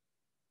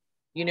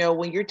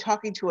 when you're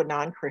talking to a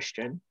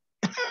non-Christian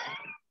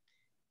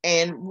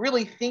and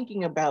really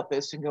thinking about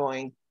this and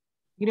going,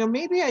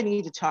 maybe I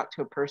need to talk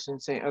to a person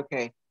and say,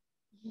 okay,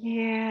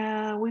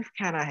 yeah, we've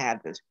kind of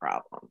had this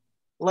problem.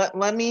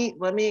 Let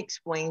me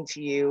explain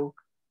to you,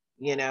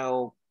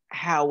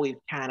 how we've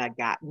kind of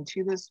gotten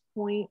to this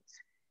point.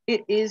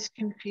 It is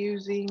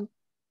confusing.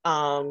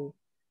 How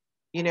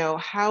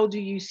do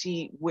you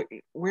see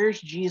where's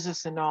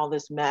Jesus in all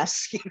this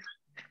mess?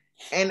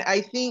 And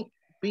I think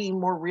being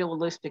more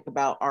realistic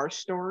about our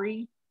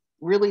story,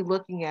 really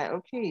looking at,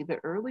 okay,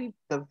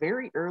 the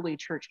very early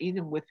church,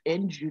 even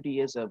within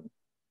Judaism,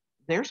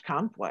 there's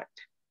conflict.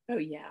 Oh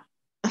yeah.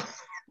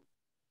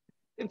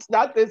 It's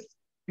not this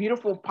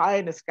beautiful pie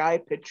in the sky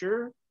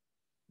picture.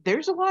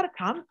 There's a lot of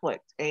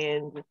conflict,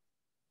 and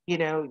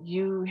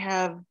you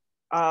have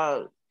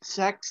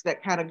sects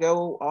that kind of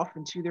go off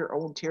into their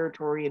own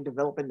territory and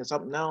develop into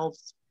something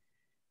else,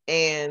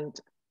 and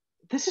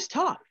this is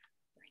tough.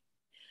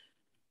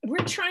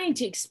 We're trying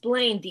to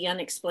explain the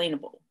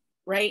unexplainable,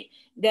 right?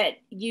 That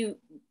yeah.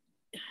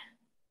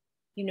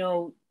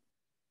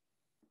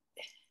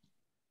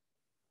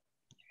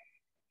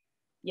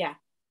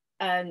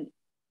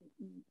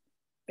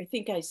 I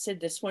think I said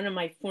this, one of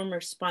my former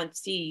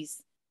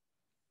sponsees,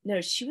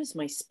 no, she was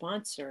my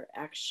sponsor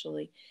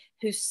actually,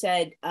 who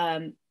said,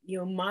 my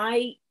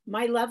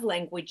love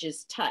language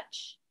is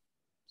touch.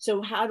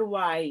 So how do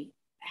I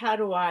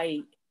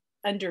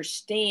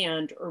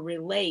understand or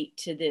relate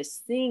to this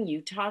thing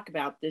you talk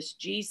about, this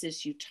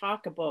Jesus you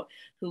talk about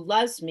who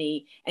loves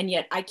me, and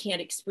yet I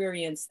can't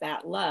experience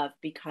that love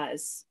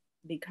because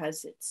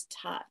it's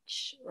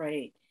touch,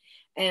 right?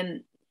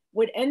 And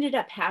what ended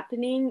up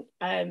happening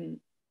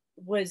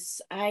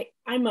was I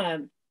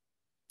am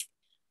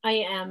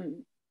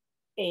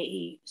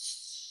a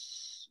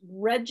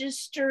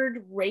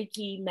registered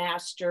Reiki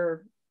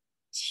master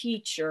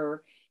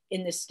teacher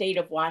in the state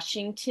of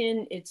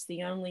Washington. It's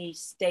the only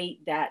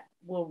state that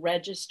will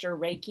register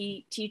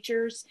Reiki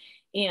teachers,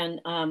 and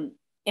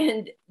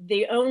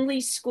the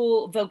only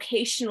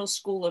vocational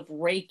school of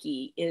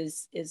Reiki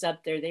is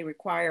up there. They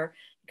require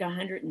like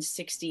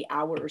 160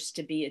 hours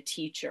to be a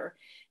teacher,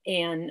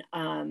 and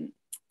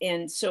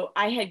so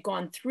I had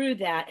gone through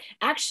that.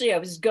 Actually, I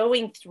was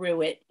going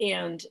through it,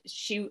 and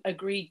she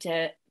agreed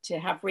to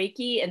have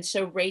Reiki. And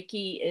so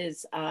Reiki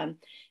is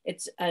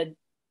it's a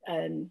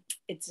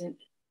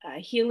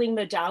healing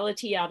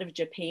modality out of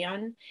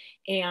Japan,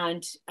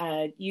 and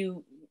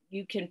you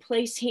can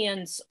place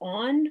hands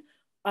on,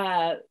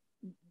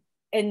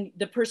 and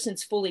the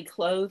person's fully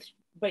clothed.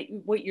 But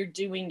what you're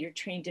doing, you're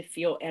trained to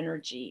feel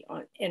energy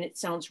on, and it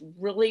sounds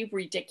really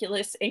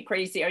ridiculous and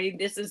crazy. I mean,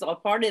 this is all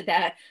part of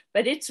that,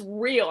 but it's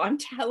real. I'm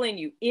telling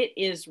you, it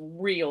is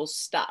real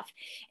stuff.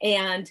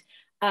 And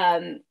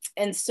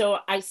so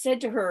I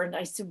said to her, and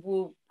I said,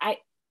 well,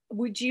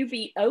 would you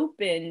be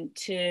open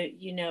to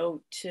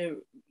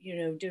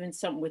doing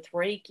something with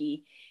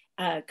Reiki?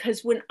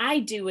 Because when I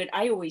do it,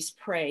 I always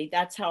pray.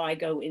 That's how I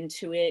go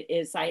into it,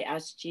 is I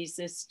ask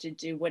Jesus to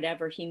do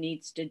whatever he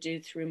needs to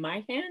do through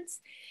my hands,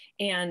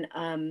 and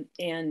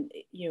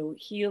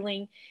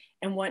healing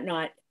and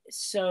whatnot.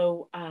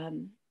 So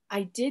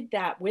I did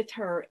that with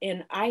her,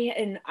 and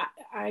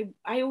I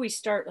always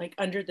start like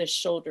under the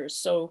shoulders.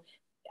 So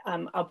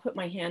I'll put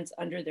my hands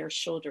under their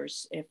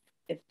shoulders if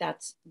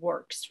that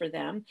works for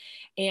them.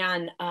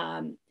 And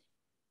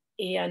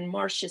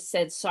Marcia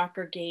said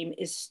soccer game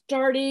is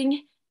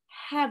starting.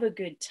 Have a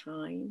good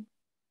time.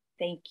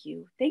 Thank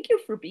you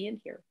for being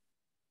here.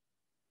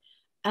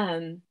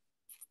 Bye.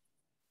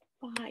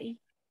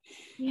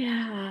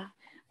 Yeah.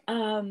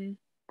 And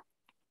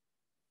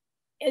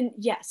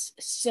yes,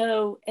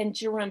 so, and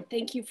Jerome,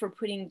 thank you for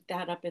putting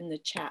that up in the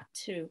chat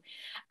too.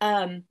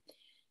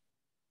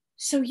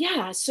 So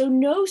yeah, so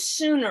no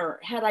sooner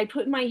had I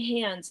put my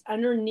hands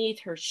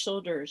underneath her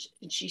shoulders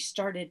and she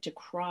started to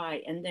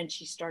cry, and then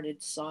she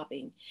started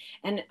sobbing.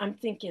 And I'm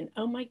thinking,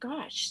 oh my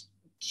gosh,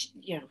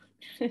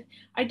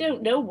 I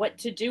don't know what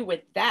to do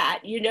with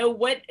that.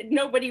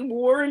 Nobody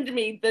warned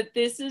me that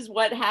this is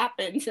what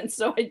happens. And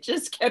so I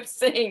just kept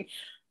saying,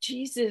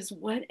 Jesus,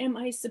 what am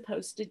I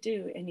supposed to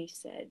do? And he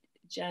said,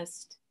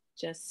 just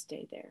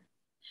stay there.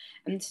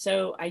 And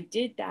so I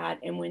did that.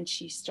 And when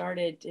she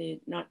started to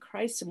not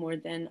cry some more,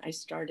 then I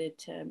started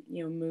to,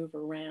 move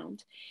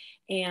around.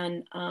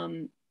 And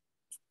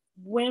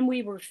when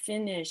we were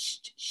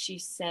finished, she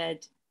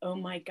said, oh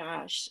my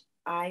gosh,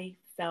 I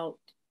felt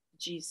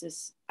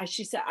Jesus.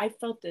 She said, I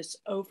felt this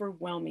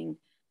overwhelming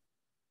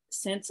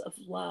sense of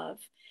love.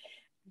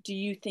 do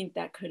you think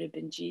that could have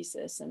been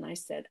Jesus? And I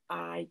said,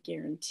 I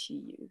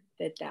guarantee you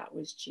that that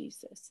was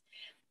Jesus.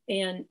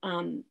 And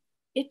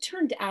it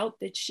turned out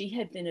that she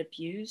had been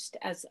abused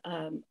as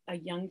a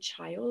young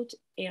child,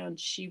 and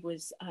she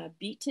was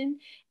beaten.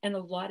 And a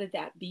lot of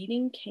that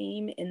beating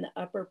came in the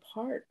upper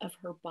part of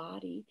her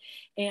body.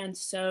 And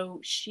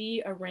so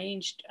she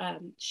arranged,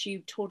 she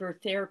told her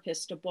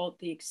therapist about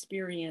the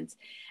experience.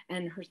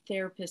 And her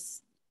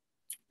therapist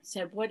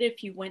said, what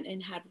if you went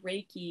and had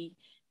Reiki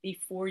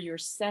before your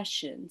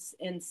sessions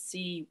and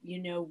see, you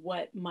know,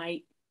 what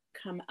might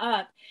come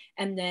up,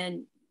 and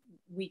then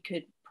we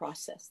could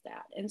process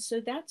that. And so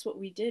that's what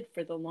we did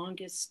for the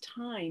longest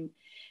time.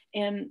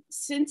 And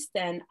since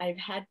then, I've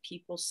had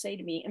people say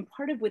to me, and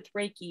part of with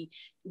Reiki,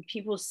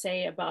 people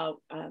say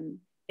about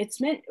it's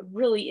meant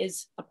really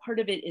is a part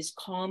of it is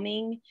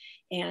calming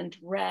and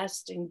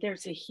rest, and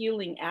there's a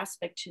healing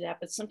aspect to that.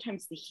 But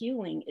sometimes the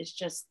healing is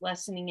just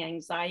lessening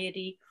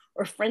anxiety.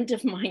 Or a friend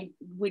of mine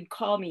would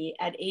call me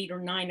at 8 or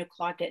 9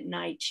 o'clock at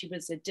night. She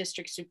was a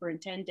district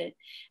superintendent,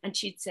 and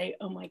she'd say,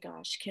 oh my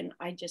gosh, can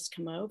I just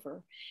come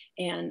over?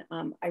 And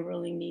I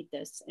really need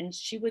this. And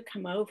she would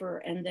come over,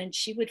 and then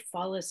she would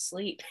fall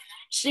asleep.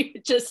 She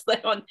would just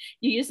lay on,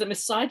 you use a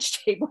massage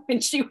table,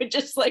 and she would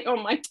just lay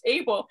on my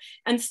table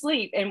and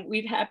sleep. And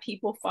we've had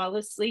people fall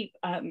asleep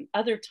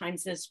other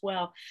times as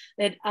well.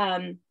 That,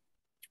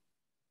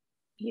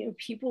 you know,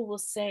 people will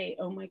say,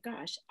 oh my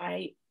gosh,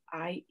 I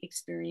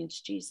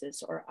experienced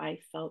Jesus, or I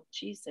felt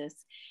Jesus.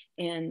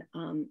 And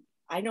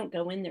I don't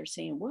go in there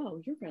saying, well,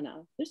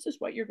 this is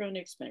what you're going to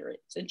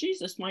experience. And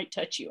Jesus might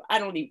touch you. I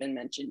don't even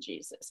mention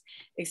Jesus,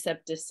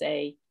 except to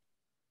say,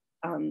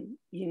 you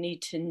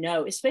need to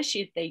know,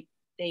 especially if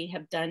they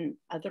have done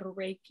other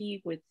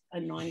Reiki with a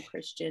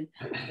non-Christian,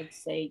 I'd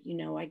say, you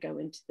know, I go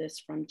into this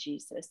from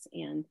Jesus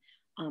and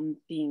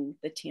being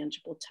the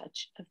tangible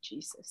touch of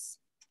Jesus.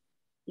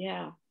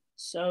 Yeah.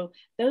 So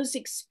those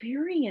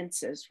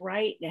experiences,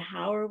 right? Now,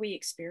 how are we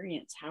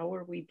experienced? How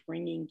are we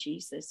bringing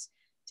Jesus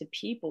to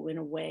people in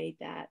a way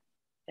that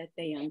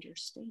they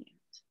understand?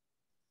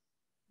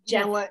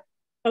 Jeff, you know what?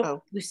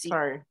 Oh, Lucy.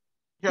 Sorry.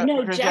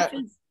 No, Jeff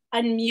is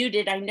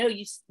unmuted. I know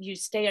you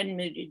stay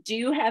unmuted. Do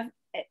you have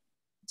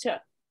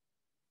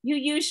you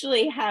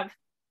usually have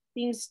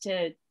things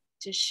to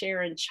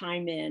share and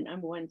chime in?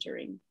 I'm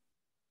wondering.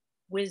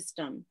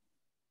 Wisdom.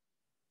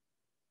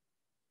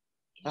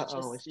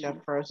 Is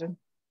Jeff frozen?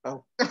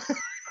 Oh.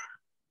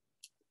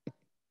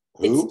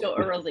 It's still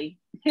early.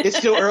 It's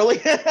still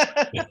early.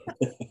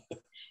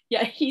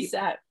 Yeah, he's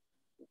at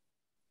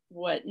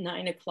what,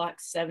 9 o'clock,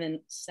 7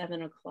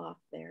 o'clock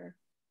there.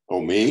 Oh,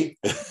 me?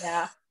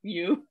 Yeah,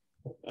 you.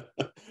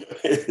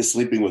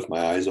 Sleeping with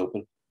my eyes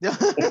open. Yeah,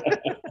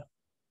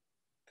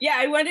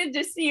 I wanted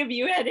to see if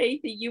you had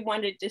anything you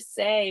wanted to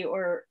say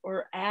or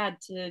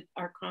add to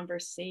our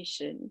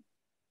conversation.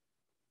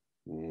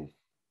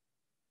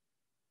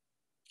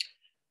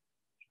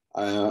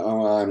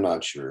 I'm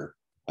not sure.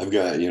 I've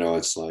got,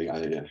 it's like I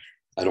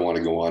don't want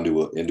to go on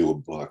into a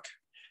book.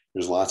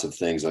 There's lots of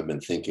things I've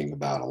been thinking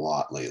about a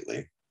lot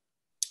lately.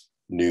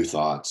 New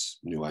thoughts,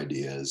 new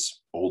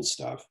ideas, old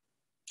stuff.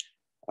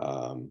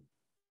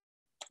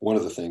 One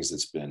of the things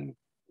that's been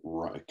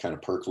kind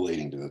of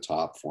percolating to the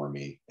top for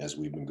me as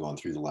we've been going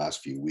through the last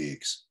few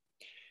weeks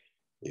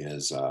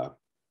is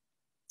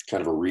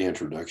kind of a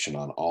reintroduction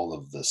on all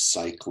of the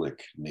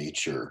cyclic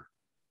nature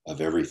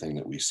of everything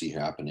that we see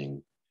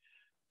happening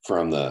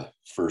from the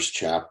first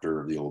chapter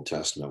of the Old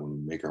Testament, when we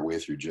make our way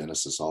through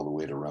Genesis all the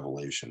way to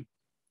Revelation.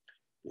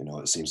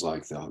 It seems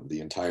like the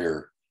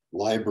entire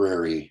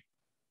library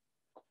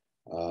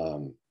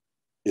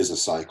is a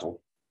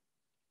cycle,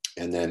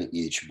 and then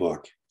each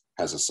book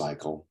has a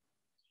cycle.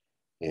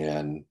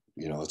 And,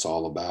 it's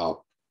all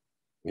about,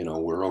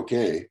 we're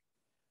okay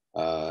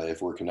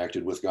if we're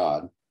connected with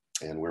God,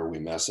 and where we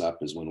mess up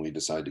is when we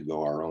decide to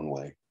go our own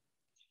way.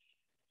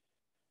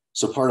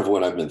 So part of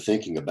what I've been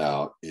thinking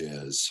about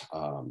is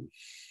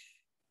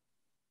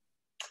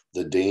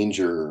the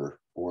danger,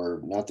 or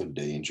not the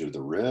danger,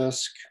 the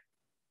risk,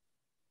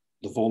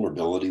 the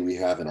vulnerability we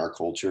have in our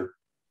culture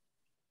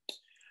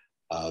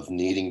of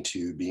needing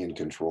to be in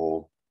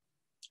control,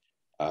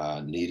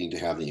 needing to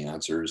have the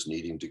answers,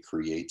 needing to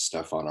create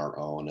stuff on our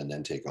own and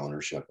then take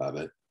ownership of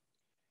it.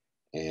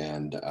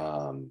 And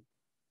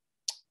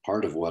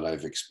part of what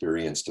I've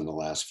experienced in the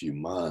last few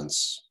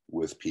months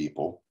with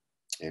people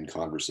in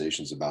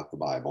conversations about the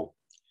Bible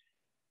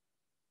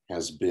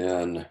has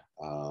been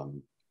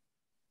kind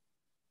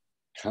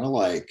of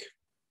like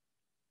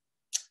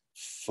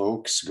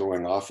folks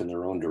going off in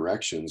their own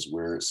directions,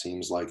 where it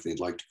seems like they'd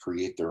like to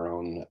create their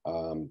own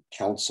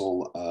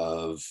council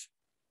of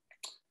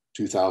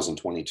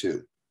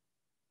 2022.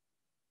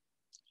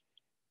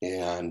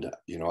 And,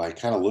 I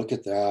kind of look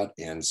at that,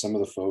 and some of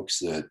the folks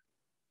that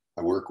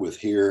I work with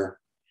here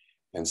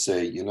and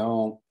say,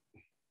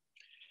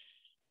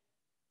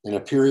 in a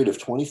period of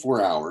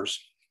 24 hours,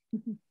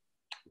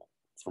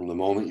 from the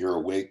moment you're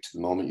awake to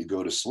the moment you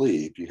go to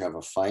sleep, you have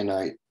a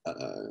finite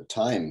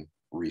time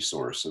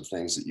resource of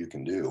things that you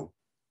can do.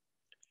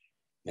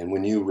 And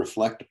when you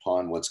reflect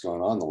upon what's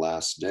going on the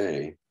last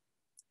day,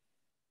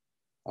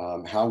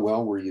 how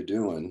well were you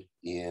doing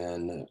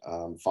in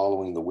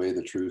following the way,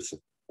 the truth,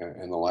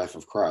 and the life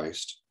of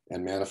Christ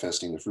and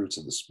manifesting the fruits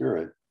of the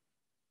Spirit?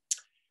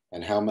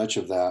 And how much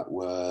of that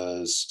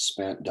was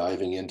spent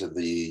diving into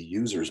the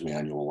user's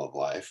manual of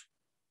life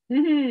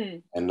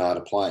and not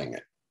applying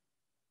it?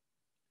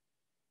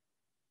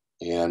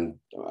 And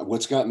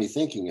what's got me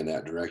thinking in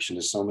that direction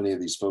is so many of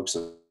these folks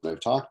that I've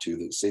talked to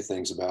that say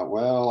things about,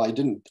 well, I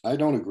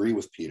don't agree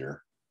with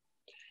Peter.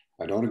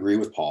 I don't agree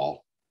with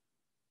Paul.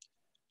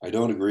 I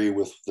don't agree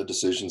with the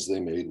decisions they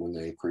made when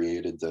they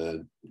created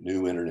the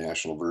New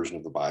International Version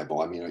of the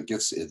Bible. I mean,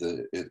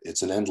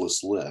 it's an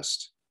endless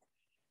list.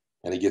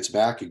 And it gets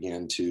back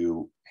again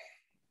to,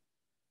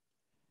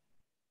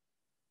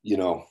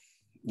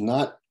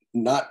 not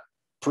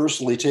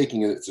personally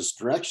taking it this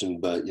direction,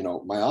 but,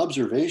 my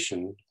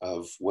observation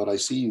of what I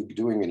see you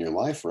doing in your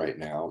life right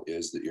now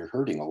is that you're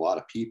hurting a lot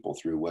of people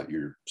through what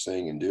you're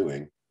saying and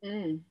doing.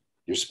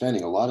 You're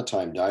spending a lot of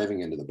time diving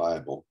into the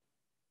Bible.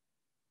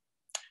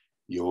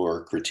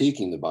 You're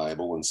critiquing the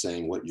Bible and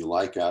saying what you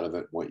like out of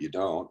it, what you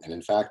don't. And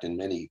in fact, in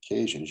many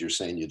occasions, you're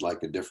saying you'd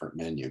like a different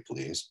menu,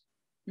 please.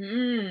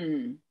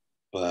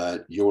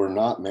 But you're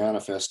not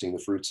manifesting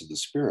the fruits of the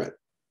Spirit.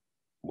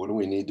 What do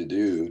we need to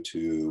do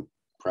to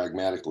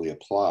pragmatically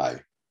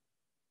apply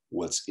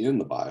what's in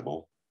the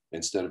Bible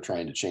instead of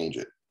trying to change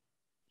it?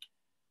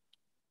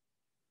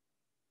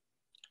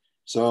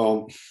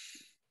 So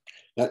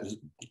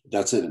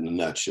that's it in a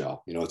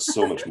nutshell. It's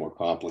so much more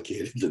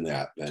complicated than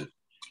that. But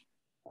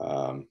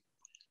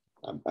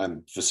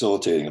I'm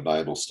facilitating a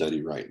Bible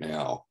study right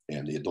now,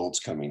 and the adults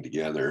coming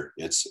together.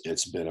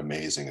 It's been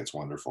amazing. It's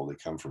wonderful. They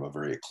come from a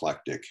very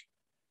eclectic,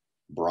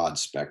 broad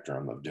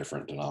spectrum of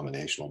different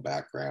denominational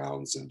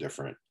backgrounds and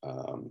different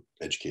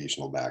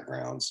educational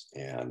backgrounds,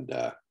 and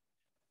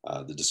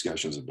the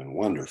discussions have been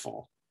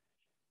wonderful.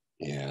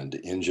 And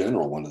in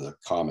general, one of the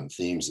common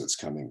themes that's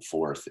coming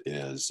forth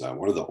is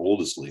one of the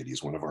oldest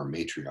ladies, one of our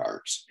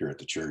matriarchs here at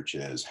the church,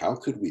 is how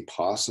could we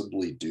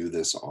possibly do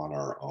this on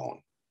our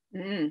own?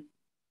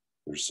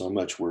 There's so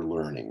much we're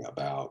learning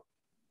about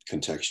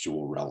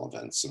contextual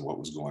relevance and what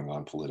was going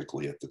on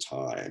politically at the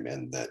time,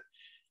 and that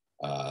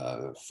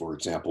for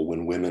example,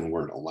 when women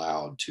weren't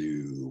allowed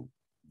to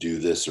do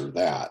this or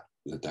that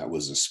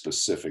was a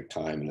specific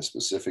time and a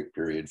specific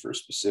period for a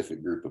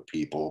specific group of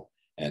people,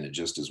 and it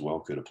just as well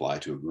could apply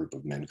to a group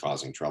of men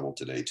causing trouble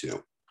today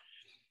too.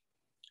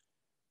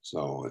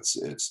 So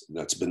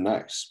that's been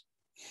nice.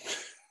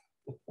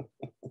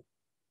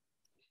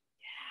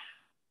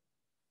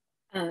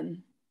 Where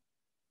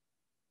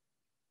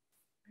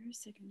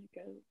was I going to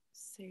go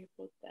say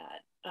about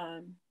that? I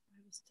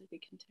will study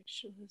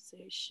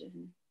contextualization,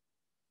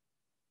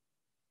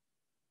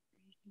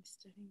 reading,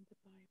 studying the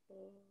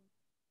Bible.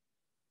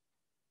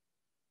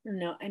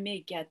 No, I may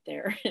get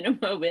there in a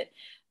moment.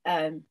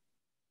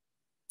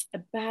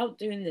 About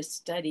doing the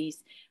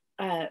studies,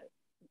 I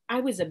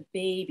was a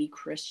baby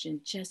Christian,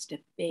 just a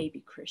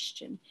baby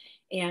Christian,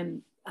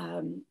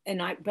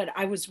 but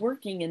I was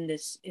working in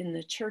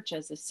the church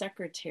as a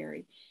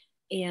secretary.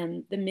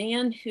 And the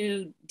man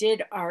who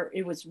did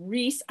it was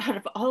Reese, out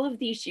of all of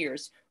these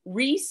years,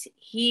 Reese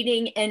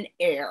Heating and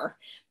Air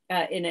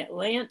in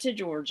Atlanta,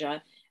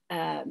 Georgia,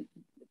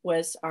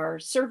 was our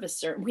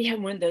servicer. We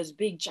had one of those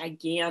big,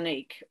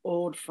 gigantic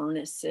old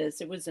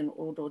furnaces. It was an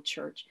old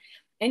church.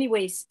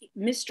 Anyways,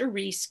 Mr.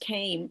 Reese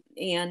came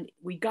and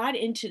we got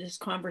into this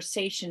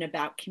conversation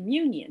about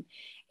communion.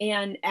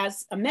 And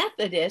as a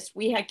Methodist,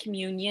 we had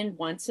communion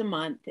once a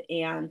month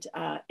and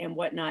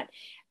whatnot.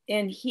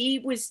 And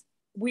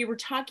we were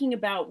talking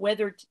about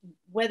whether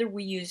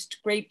we used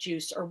grape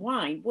juice or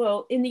wine.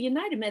 Well, in the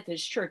United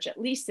Methodist Church,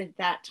 at least at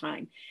that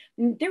time,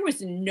 there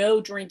was no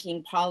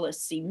drinking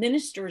policy.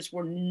 Ministers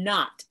were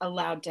not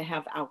allowed to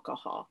have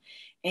alcohol.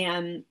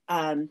 And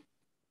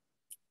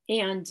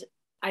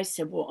I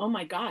said, well, oh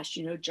my gosh,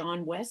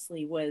 John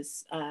Wesley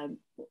was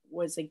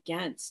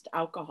against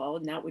alcohol,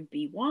 and that would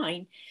be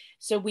wine.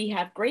 So we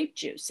have grape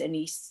juice. And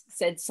he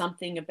said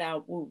something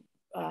about,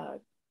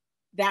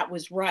 that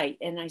was right.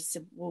 And I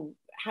said, well,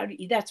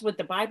 that's what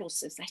the Bible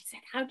says. I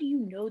said, how do you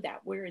know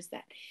that? Where is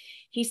that?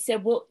 He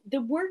said, well,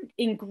 the word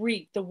in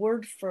Greek, the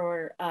word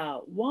for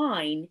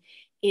wine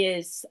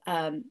means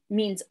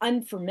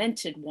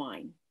unfermented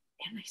wine.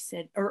 And I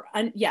said,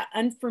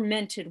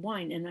 unfermented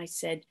wine. And I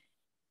said,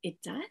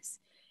 it does?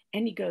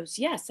 And he goes,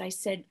 yes. I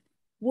said,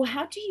 well,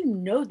 how do you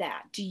know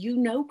that? Do you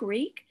know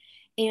Greek?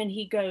 And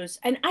he goes,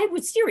 and I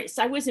was serious.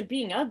 I wasn't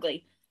being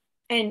ugly.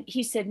 And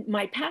he said,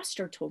 my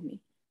pastor told me.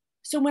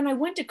 So when I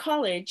went to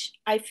college,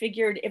 I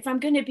figured if I'm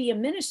going to be a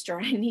minister,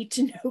 I need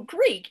to know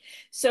Greek.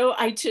 So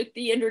I took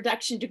the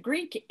introduction to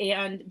Greek,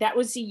 and that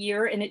was a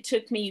year, and it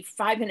took me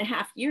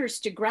 5.5 years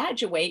to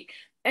graduate.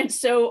 And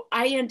so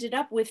I ended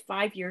up with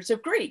 5 years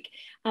of Greek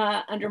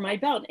under my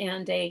belt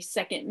and a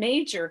second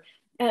major.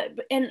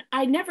 And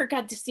I never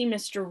got to see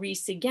Mr.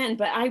 Reese again,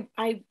 but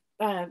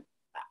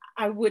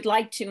I would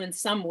like to in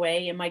some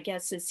way, and my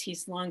guess is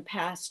he's long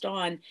passed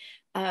on,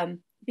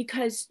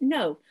 because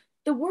no,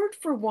 the word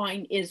for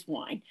wine is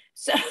wine.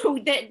 So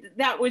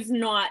that was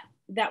not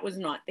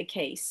the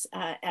case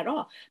at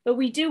all. But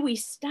we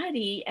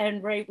study,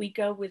 and right, we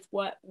go with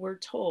what we're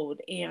told,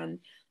 and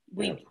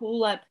we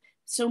pull up.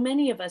 So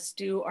many of us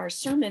do our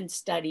sermon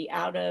study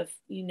out of,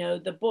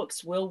 the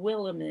books. Will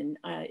Willimon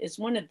is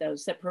one of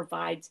those that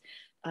provides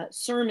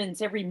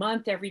sermons every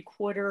month, every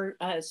quarter,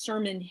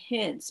 sermon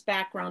hints,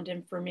 background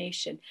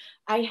information.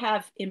 I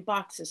have in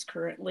boxes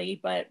currently,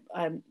 but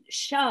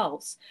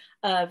shelves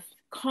of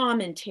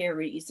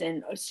commentaries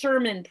and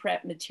sermon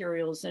prep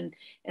materials and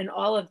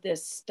all of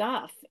this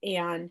stuff.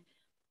 And,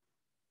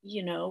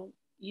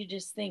 you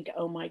just think,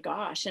 oh my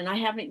gosh, and I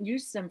haven't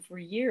used them for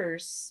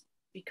years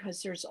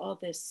because there's all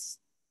this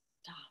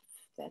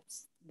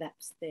stuff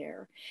that's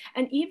there.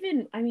 And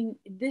even,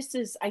 this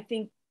is, I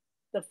think,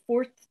 the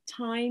fourth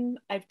time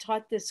I've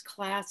taught this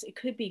class. It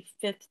could be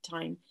fifth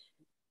time.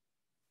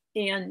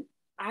 And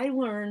I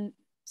learn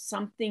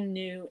something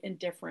new and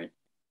different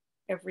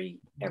every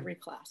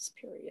class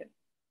period.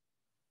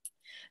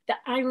 That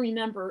I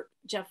remember,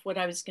 Jeff, what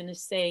I was going to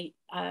say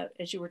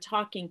as you were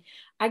talking,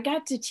 I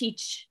got to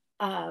teach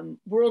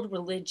world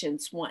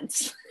religions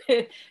once.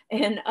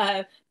 And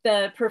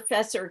the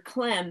professor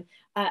Clem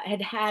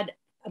had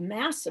a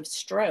massive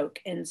stroke.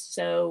 And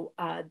so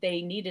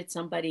they needed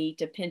somebody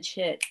to pinch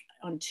hit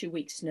on 2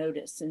 weeks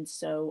notice. And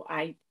so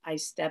I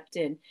stepped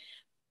in.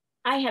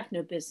 I have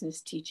no business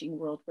teaching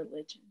world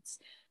religions.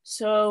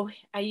 So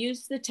I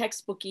used the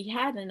textbook he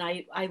had, and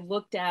I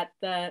looked at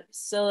the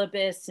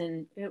syllabus,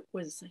 and it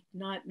was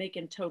not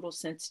making total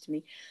sense to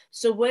me.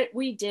 So what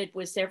we did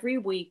was every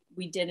week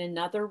we did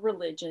another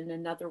religion,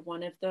 another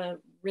one of the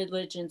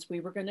religions we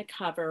were going to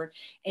cover,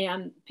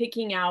 and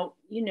picking out,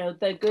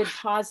 the good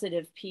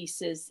positive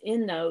pieces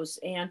in those,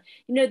 and,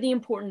 the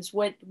importance,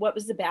 what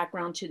was the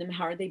background to them,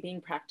 how are they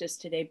being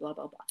practiced today, blah,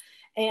 blah, blah.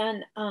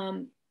 And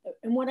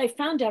what I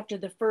found after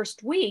the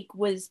first week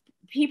was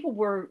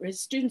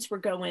students were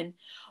going,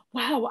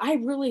 wow, I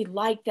really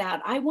like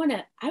that. I want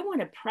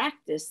to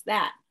practice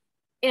that.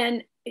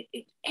 And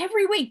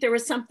every week there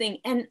was something.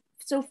 And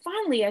so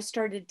finally I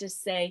started to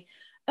say,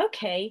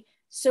 okay,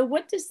 so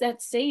what does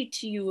that say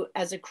to you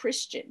as a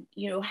Christian?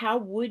 How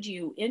would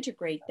you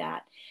integrate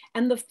that?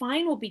 And the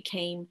final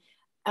became,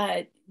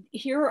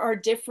 here are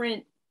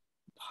different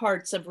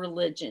parts of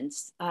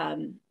religions,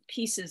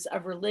 pieces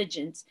of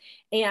religions.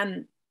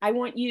 And I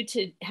want you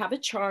to have a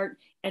chart,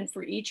 and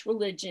for each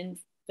religion,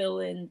 fill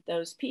in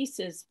those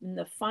pieces. And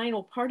the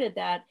final part of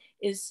that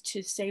is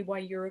to say why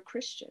you're a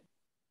Christian.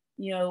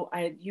 You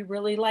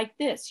really like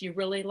this, you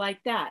really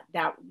like that.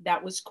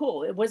 That was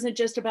cool. It wasn't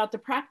just about the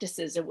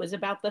practices, it was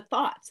about the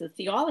thoughts, the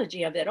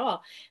theology of it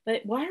all.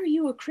 But why are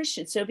you a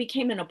Christian? So it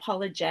became an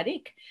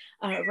apologetic,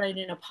 right?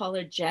 An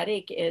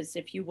apologetic is,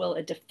 if you will,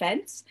 a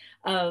defense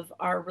of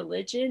our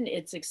religion.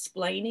 It's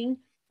explaining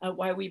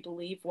why we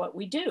believe what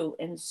we do.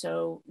 And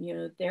so,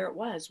 there it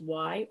was.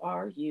 Why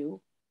are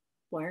you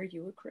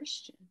a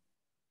Christian?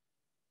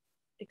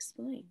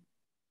 Explain.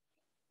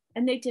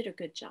 And they did a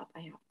good job,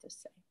 I have to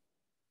say.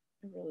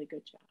 A really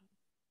good job.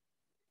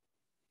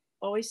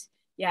 Always,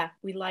 yeah,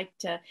 we like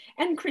to,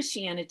 and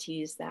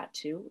Christianity is that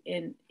too.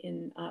 In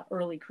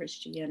early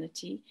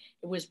Christianity,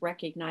 it was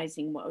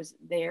recognizing what was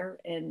there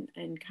and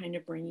kind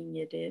of bringing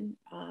it in,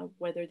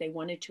 whether they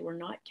wanted to or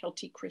not.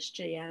 Celtic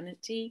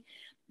Christianity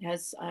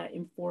has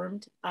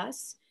informed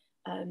us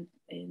and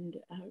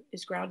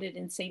is grounded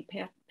in St.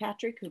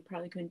 Patrick, who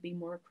probably couldn't be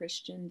more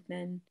Christian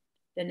than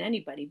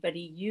anybody, but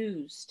he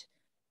used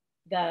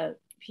the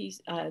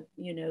piece,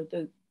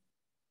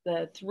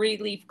 the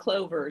 3-leaf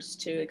clovers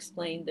to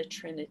explain the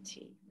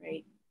Trinity,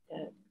 right?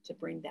 To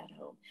bring that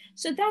home.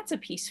 So that's a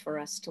piece for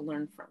us to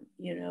learn from,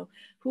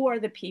 who are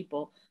the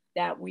people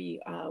that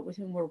we, with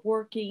whom we're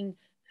working,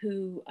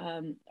 who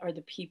are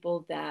the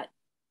people that,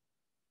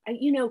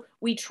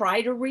 we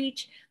try to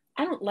reach.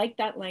 I don't like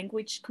that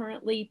language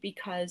currently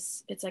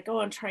because it's like, oh,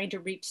 I'm trying to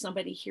reach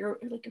somebody here.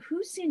 Like,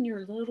 who's in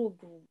your little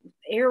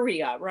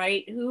area,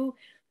 right? Who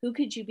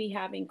could you be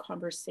having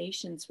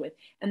conversations with?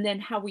 And then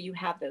how will you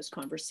have those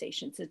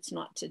conversations? It's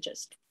not to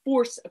just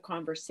force a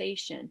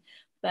conversation,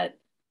 but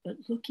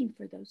looking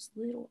for those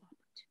little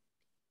opportunities.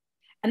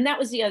 And that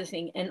was the other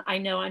thing. And I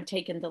know I'm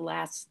taking the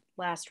last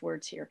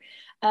words here.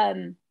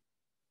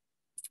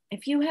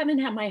 If you haven't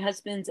had my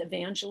husband's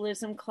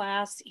evangelism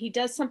class, he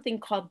does something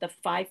called the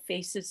 5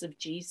 faces of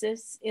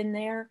Jesus in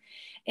there.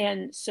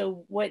 And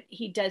so what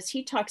he does,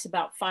 he talks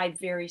about 5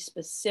 very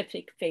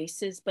specific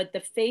faces, but the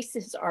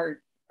faces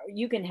are,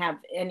 you can have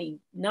any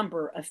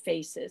number of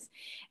faces,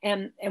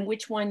 and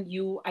which one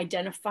you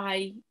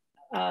identify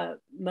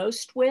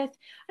most with.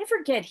 I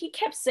forget, he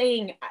kept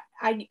saying,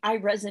 I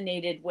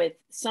resonated with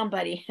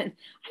somebody, and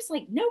I was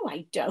like, no,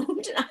 I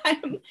don't.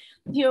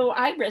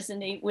 I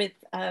resonate with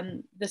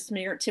the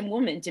Samaritan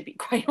woman, to be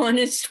quite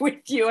honest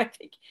with you. I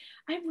think,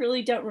 I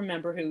really don't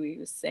remember who he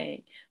was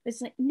saying. But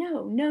it's like,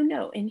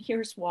 no, and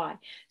here's why.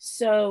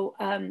 So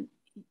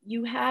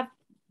you have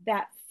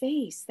that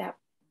face, that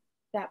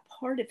that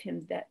part of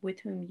him that with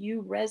whom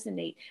you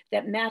resonate,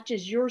 that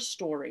matches your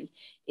story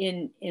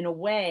in a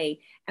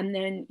way, and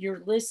then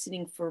you're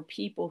listening for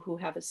people who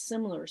have a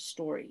similar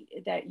story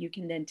that you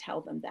can then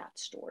tell them that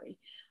story.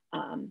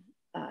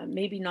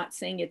 Maybe not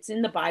saying it's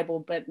in the Bible,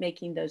 but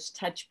making those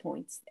touch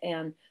points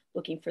and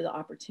looking for the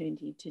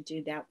opportunity to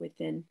do that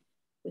within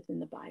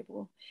the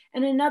Bible.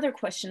 And another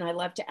question I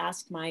love to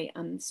ask my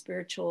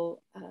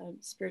spiritual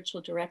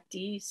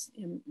directees,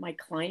 my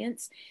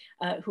clients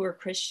who are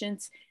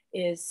Christians,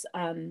 is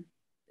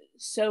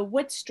so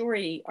what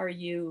story are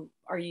you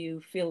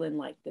feeling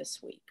like this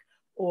week,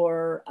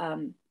 or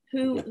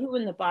who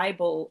in the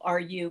Bible are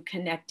you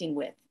connecting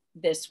with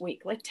this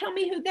week? Like, tell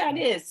me who that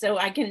is so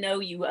I can know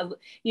you,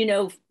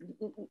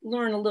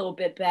 learn a little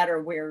bit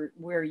better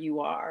where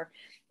you are.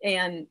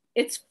 And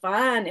it's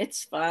fun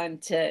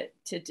to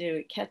do.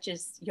 It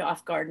catches you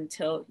off guard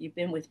until you've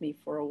been with me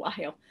for a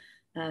while.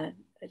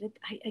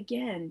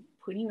 Again,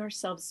 putting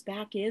ourselves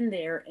back in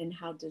there, and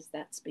how does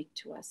that speak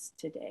to us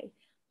today?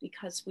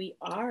 Because we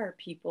are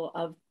people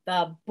of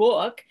the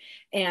book,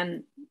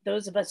 and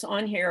those of us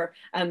on here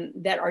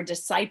that are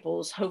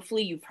disciples,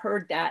 hopefully you've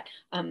heard that.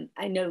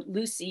 I know,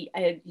 Lucy,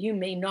 you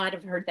may not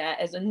have heard that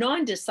as a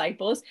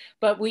non-disciples,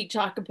 but we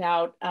talk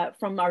about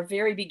from our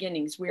very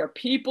beginnings, we are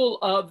people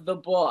of the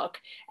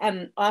book.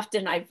 And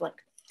often I've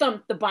like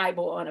thumped the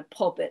Bible on a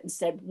pulpit and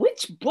said,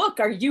 which book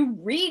are you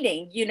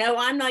reading?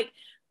 I'm like,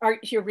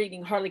 you're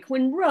reading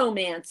Harlequin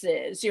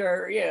romances,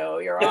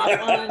 you're off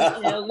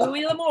on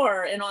Louis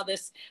L'Amour and all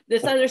this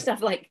other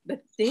stuff, like,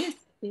 but this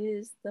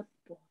is the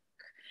book.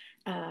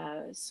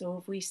 So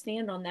if we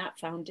stand on that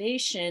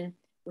foundation,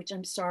 which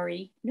I'm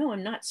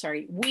not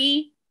sorry,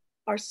 we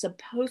are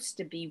supposed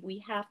to be,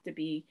 we have to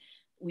be,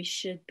 we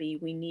should be,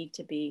 we need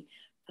to be,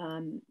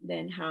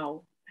 then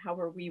how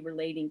are we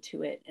relating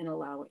to it and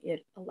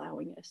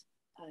allowing us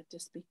to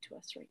speak to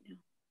us right now?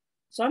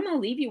 So I'm going to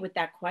leave you with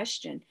that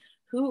question.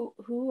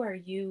 Who are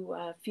you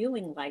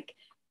feeling like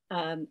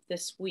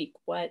this week?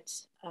 What,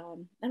 I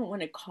don't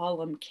want to call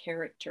them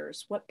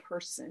characters, what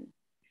person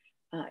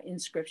in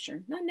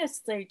scripture, not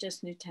necessarily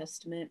just New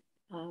Testament,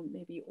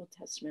 maybe Old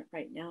Testament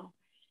right now,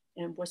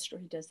 and what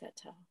story does that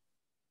tell?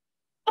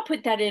 I'll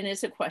put that in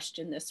as a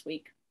question this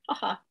week.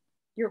 Haha,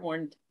 you're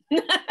warned.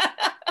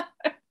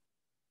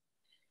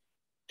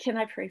 Can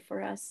I pray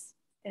for us?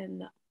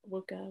 And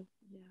we'll go.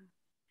 Yeah.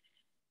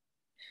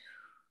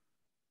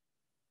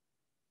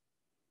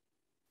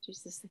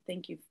 Jesus, I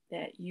thank you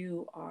that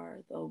you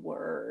are the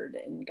Word.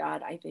 And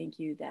God, I thank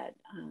you that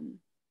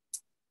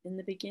in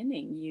the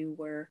beginning you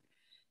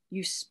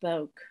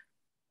spoke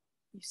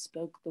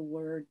the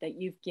word, that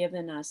you've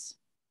given us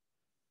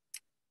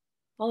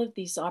all of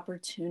these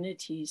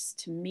opportunities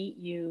to meet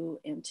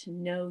you and to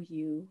know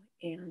you.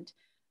 And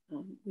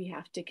we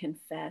have to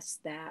confess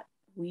that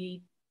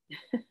we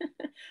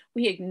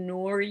we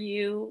ignore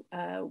you.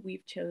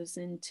 We've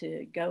chosen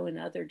to go in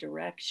other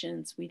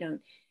directions. We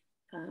don't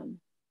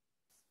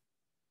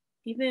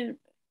even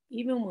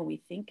when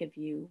we think of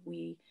you,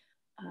 we're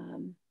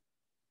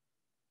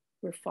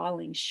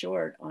falling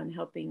short on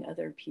helping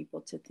other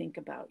people to think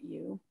about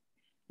you.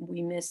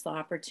 We miss the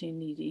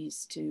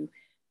opportunities to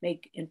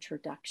make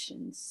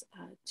introductions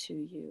to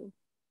you.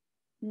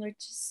 And they're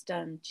just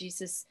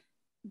Jesus,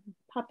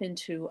 pop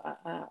into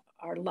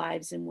our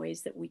lives in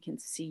ways that we can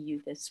see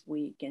you this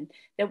week, and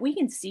that we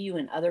can see you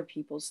in other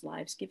people's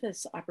lives. Give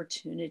us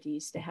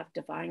opportunities to have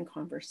divine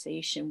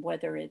conversation,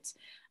 whether it's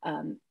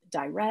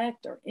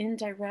direct or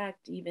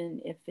indirect,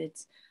 even if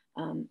it's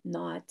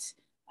not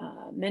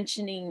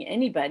mentioning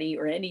anybody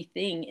or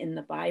anything in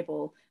the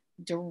Bible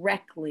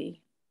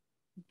directly,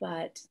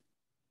 but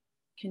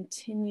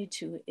continue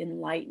to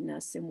enlighten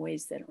us in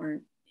ways that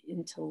aren't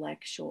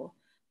intellectual,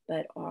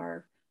 but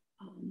are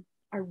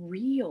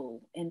real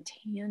and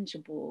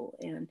tangible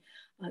and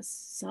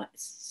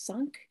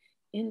sunk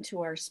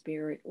into our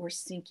spirit, or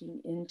sinking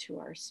into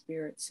our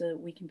spirit, so that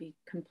we can be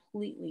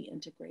completely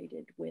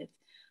integrated with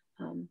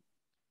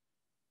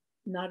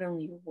not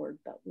only your word,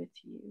 but with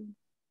you.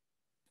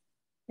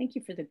 Thank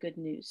you for the good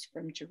news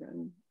from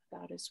Jerome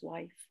about his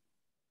wife.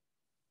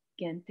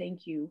 Again,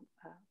 thank you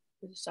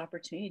for this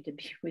opportunity to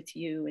be with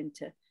you and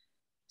to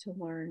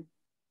learn.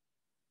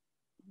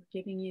 We're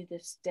giving you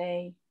this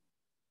day.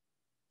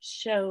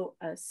 Show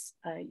us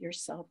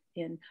yourself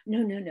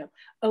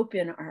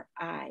open our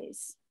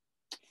eyes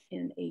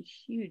in a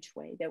huge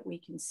way, that we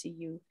can see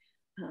you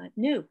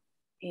new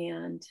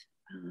and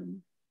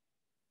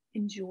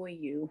enjoy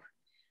you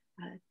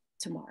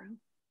tomorrow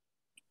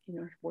in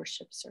our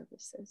worship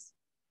services.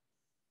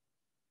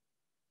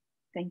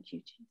 Thank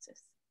you,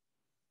 Jesus.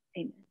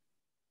 Amen.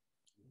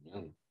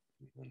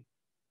 Amen.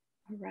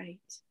 All right.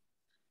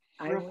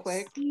 Real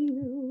quick,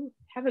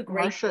 have a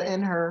great Marsha day.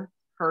 in her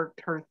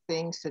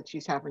thing said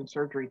she's having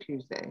surgery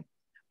Tuesday.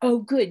 Oh,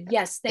 good.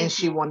 Yes, thank you. And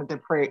she wanted to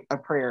pray a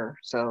prayer.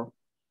 So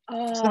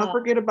don't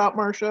forget about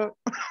Marsha.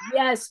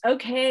 Yes.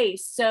 Okay.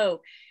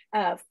 So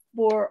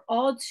for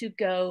all to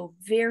go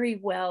very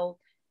well,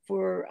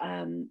 for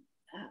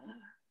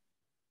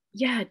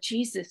Yeah,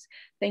 Jesus,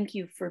 thank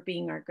you for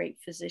being our great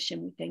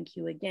physician. We thank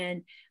you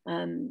again.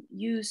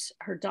 Use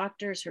her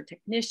doctors, her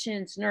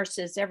technicians,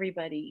 nurses,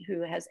 everybody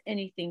who has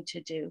anything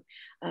to do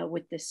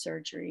with this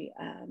surgery.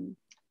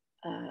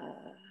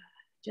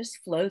 Just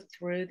flow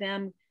through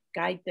them,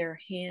 guide their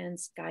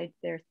hands, guide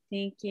their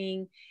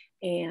thinking,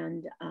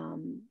 and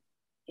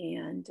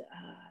yeah,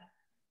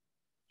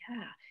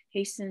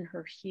 hasten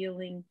her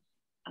healing.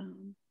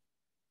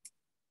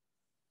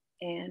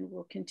 And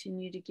we'll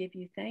continue to give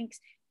you thanks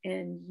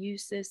and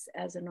use this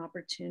as an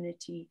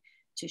opportunity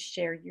to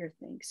share your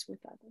thanks with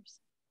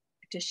others,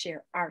 to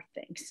share our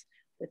thanks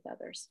with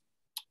others.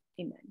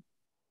 Amen.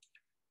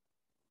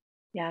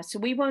 Yeah, so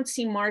we won't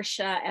see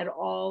Marcia at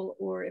all,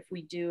 or if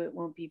we do, it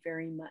won't be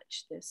very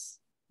much this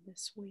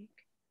week.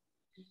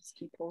 Just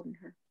keep holding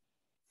her.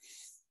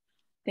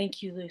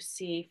 Thank you,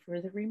 Lucy,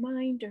 for the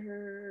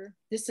reminder.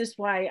 This is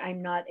why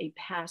I'm not a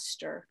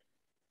pastor.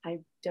 I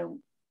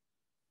don't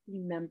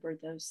remember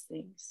those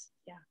things.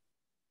 Yeah.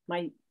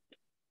 My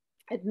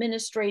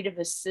administrative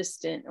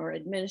assistant or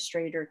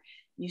administrator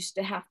used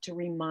to have to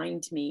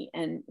remind me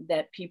and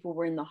that people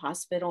were in the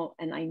hospital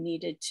and I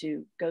needed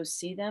to go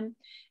see them.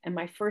 And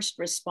my first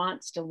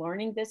response to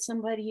learning that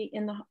somebody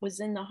was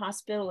in the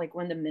hospital, like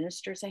one of the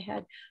ministers I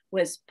had,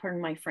 was,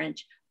 pardon my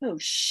French, oh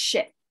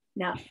shit.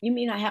 Now, you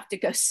mean I have to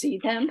go see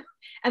them?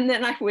 And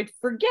then I would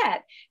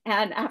forget.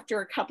 And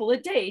after a couple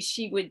of days,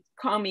 she would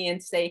call me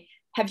and say,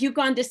 have you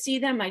gone to see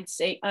them? I'd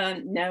say,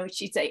 no.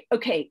 She'd say,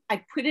 okay,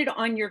 I put it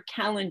on your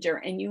calendar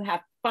and you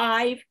have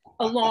 5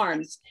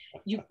 alarms.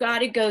 You've got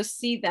to go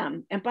see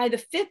them. And by the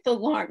 5th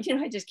alarm,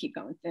 I just keep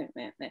going.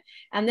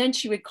 And then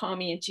she would call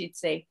me and she'd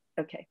say,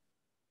 okay,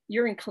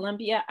 you're in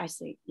Columbia? I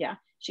say, yeah.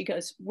 She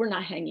goes, we're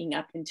not hanging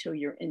up until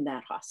you're in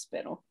that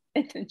hospital.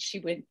 And then she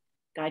would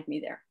guide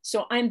me there.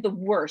 So I'm the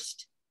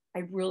worst.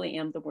 I really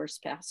am the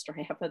worst pastor.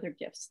 I have other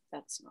gifts.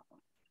 That's not one.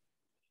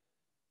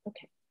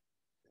 Okay.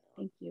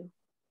 Thank you.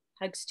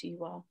 Hugs to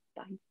you all.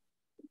 Bye.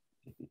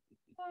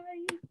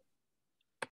 Bye.